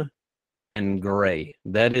brown and gray.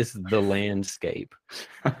 That is the landscape.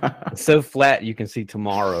 It's so flat you can see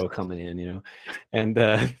tomorrow coming in. And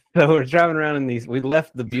so we're driving around in these. We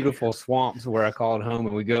left the beautiful swamps where I called home,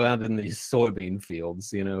 and we go out in these soybean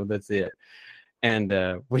fields. That's it.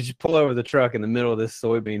 And we just pull over the truck in the middle of this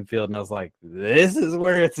soybean field, and I was like, "This is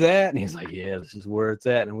where it's at." And he's like, "Yeah, this is where it's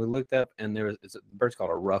at." And we looked up, and it's a bird's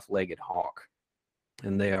called a rough-legged hawk,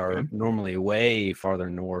 and they are normally way farther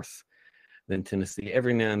north than Tennessee.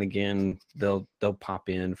 Every now and again, they'll pop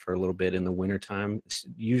in for a little bit in the wintertime.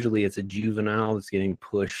 Usually, it's a juvenile that's getting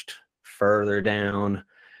pushed further down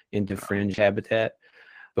into fringe habitat.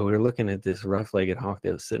 But we were looking at this rough-legged hawk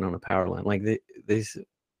that was sitting on a power line. Like these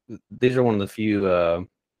are one of the few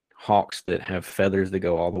hawks that have feathers that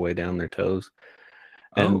go all the way down their toes.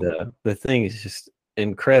 And the thing is just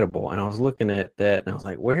incredible. And I was looking at that, and I was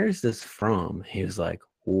like, "Where is this from?" He was like,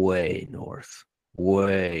 "Way north,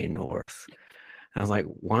 way north." I was like,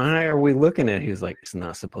 "Why are we looking at it?" He was like, "It's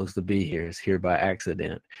not supposed to be here. It's here by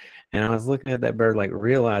accident." And I was looking at that bird, like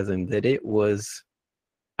realizing that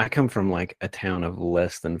I come from like a town of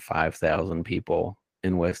less than 5,000 people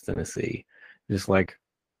in West Tennessee, just like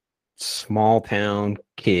small town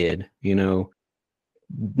kid,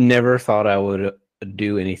 never thought I would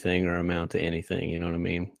do anything or amount to anything, you know what I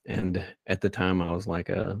mean? And at the time I was like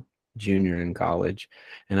a junior in college,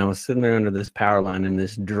 and I was sitting there under this power line in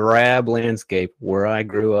this drab landscape where I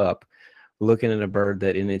grew up, looking at a bird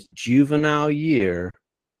that in its juvenile year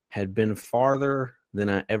had been farther than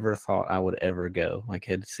I ever thought I would ever go. Like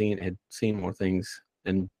had seen more things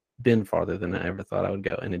and been farther than I ever thought I would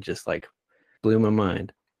go. And it just like blew my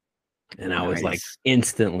mind. And I was like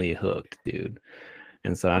instantly hooked, dude.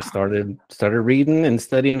 And so I started reading and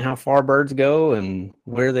studying how far birds go and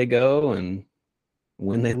where they go and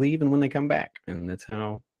when they leave and when they come back. And that's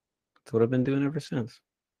what I've been doing ever since.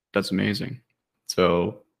 That's amazing.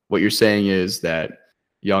 So what you're saying is that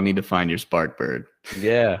y'all need to find your spark bird.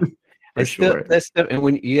 Yeah. For sure. That stuff, and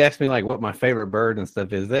when you ask me like what my favorite bird and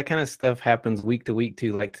stuff is, that kind of stuff happens week to week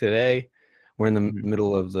too. Like today, we're in the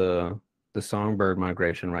middle of the songbird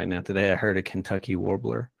migration right now. Today I heard a Kentucky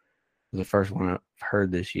warbler, was the first one I've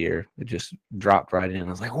heard this year. It just dropped right in. I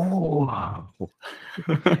was like, oh.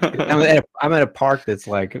 I'm at a park that's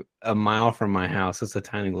like a mile from my house. It's a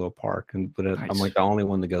tiny little park, but I'm Nice. like the only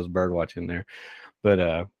one that goes bird watching there.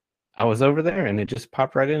 But I was over there and it just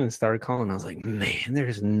popped right in and started calling. I was like, man,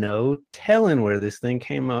 there's no telling where this thing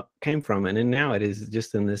came from. And then now it is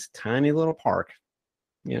just in this tiny little park,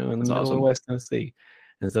 in the That's middle of awesome. West Tennessee.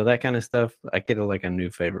 And so that kind of stuff, I get like a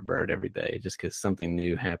new favorite bird every day just because something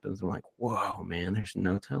new happens. I'm like, whoa, man, there's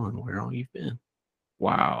no telling where all you've been.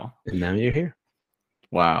 Wow. And now you're here.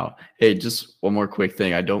 Wow. Hey, just one more quick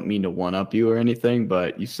thing. I don't mean to one up you or anything,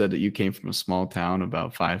 but you said that you came from a small town,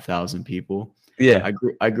 about 5,000 people. Yeah.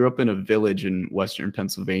 I grew up in a village in Western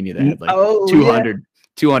Pennsylvania that had like Oh,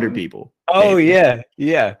 200 people. Oh, maybe. yeah.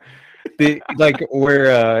 Yeah. Like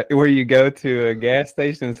where you go to a gas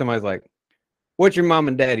station and somebody's like, what's your mom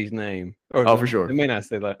and daddy's name? Or Oh, for sure. It may not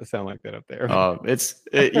sound like that up there.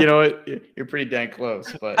 You're pretty dang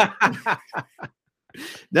close, but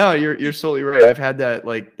no, you're totally right. I've had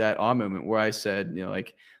that awe moment where I said,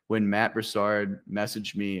 like when Matt Broussard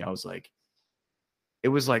messaged me, I was like, it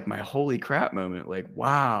was like my holy crap moment. Like,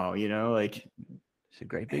 wow, like It's a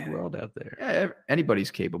great big world out there. yeah, anybody's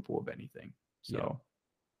capable of anything. So, Yeah.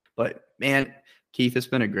 But man, Keith, it's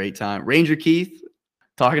been a great time. Ranger Keith,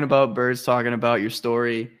 talking about birds, talking about your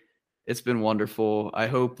story. It's been wonderful. I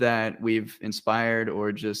hope that we've inspired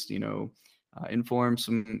or just, informed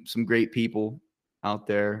some great people out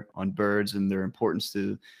there on birds and their importance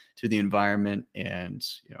to the environment. And,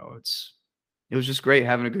 it was just great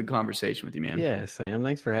having a good conversation with you, man. Yeah, Sam.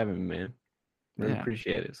 Thanks for having me, man. Really Yeah.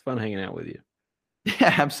 appreciate it. It's fun hanging out with you.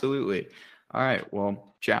 Yeah, absolutely. All right.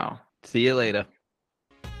 Well, ciao. See you later.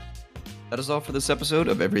 That is all for this episode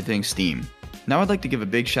of Everything STEAM. Now I'd like to give a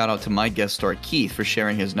big shout out to my guest star Keith for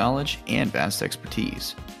sharing his knowledge and vast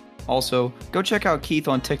expertise. Also, go check out Keith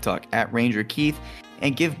on TikTok at Ranger Keith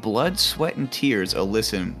and give Blood, Sweat, and Tears a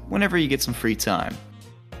listen whenever you get some free time.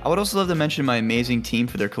 I would also love to mention my amazing team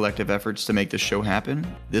for their collective efforts to make this show happen.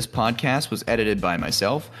 This podcast was edited by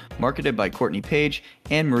myself, marketed by Courtney Page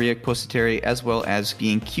and Maria Positeri, as well as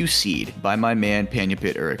being QC'd by my man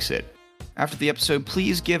Panyapit Uriksit. After the episode,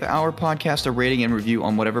 please give our podcast a rating and review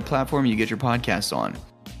on whatever platform you get your podcast on.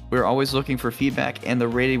 We're always looking for feedback, and the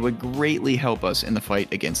rating would greatly help us in the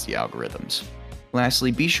fight against the algorithms.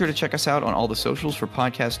 Lastly, be sure to check us out on all the socials for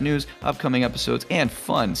podcast news, upcoming episodes, and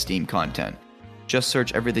fun STEAM content. Just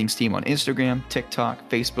search Everything STEAM on Instagram, TikTok,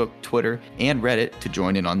 Facebook, Twitter, and Reddit to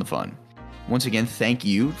join in on the fun. Once again, thank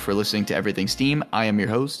you for listening to Everything STEAM. I am your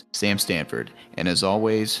host, Sam Stanford, and as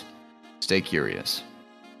always, stay curious.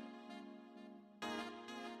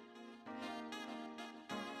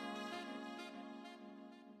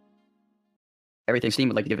 Everything STEAM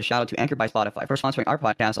would like to give a shout out to Anchor by Spotify for sponsoring our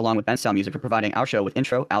podcast, along with Ben Sound Music for providing our show with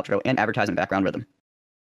intro, outro, and advertising background rhythm.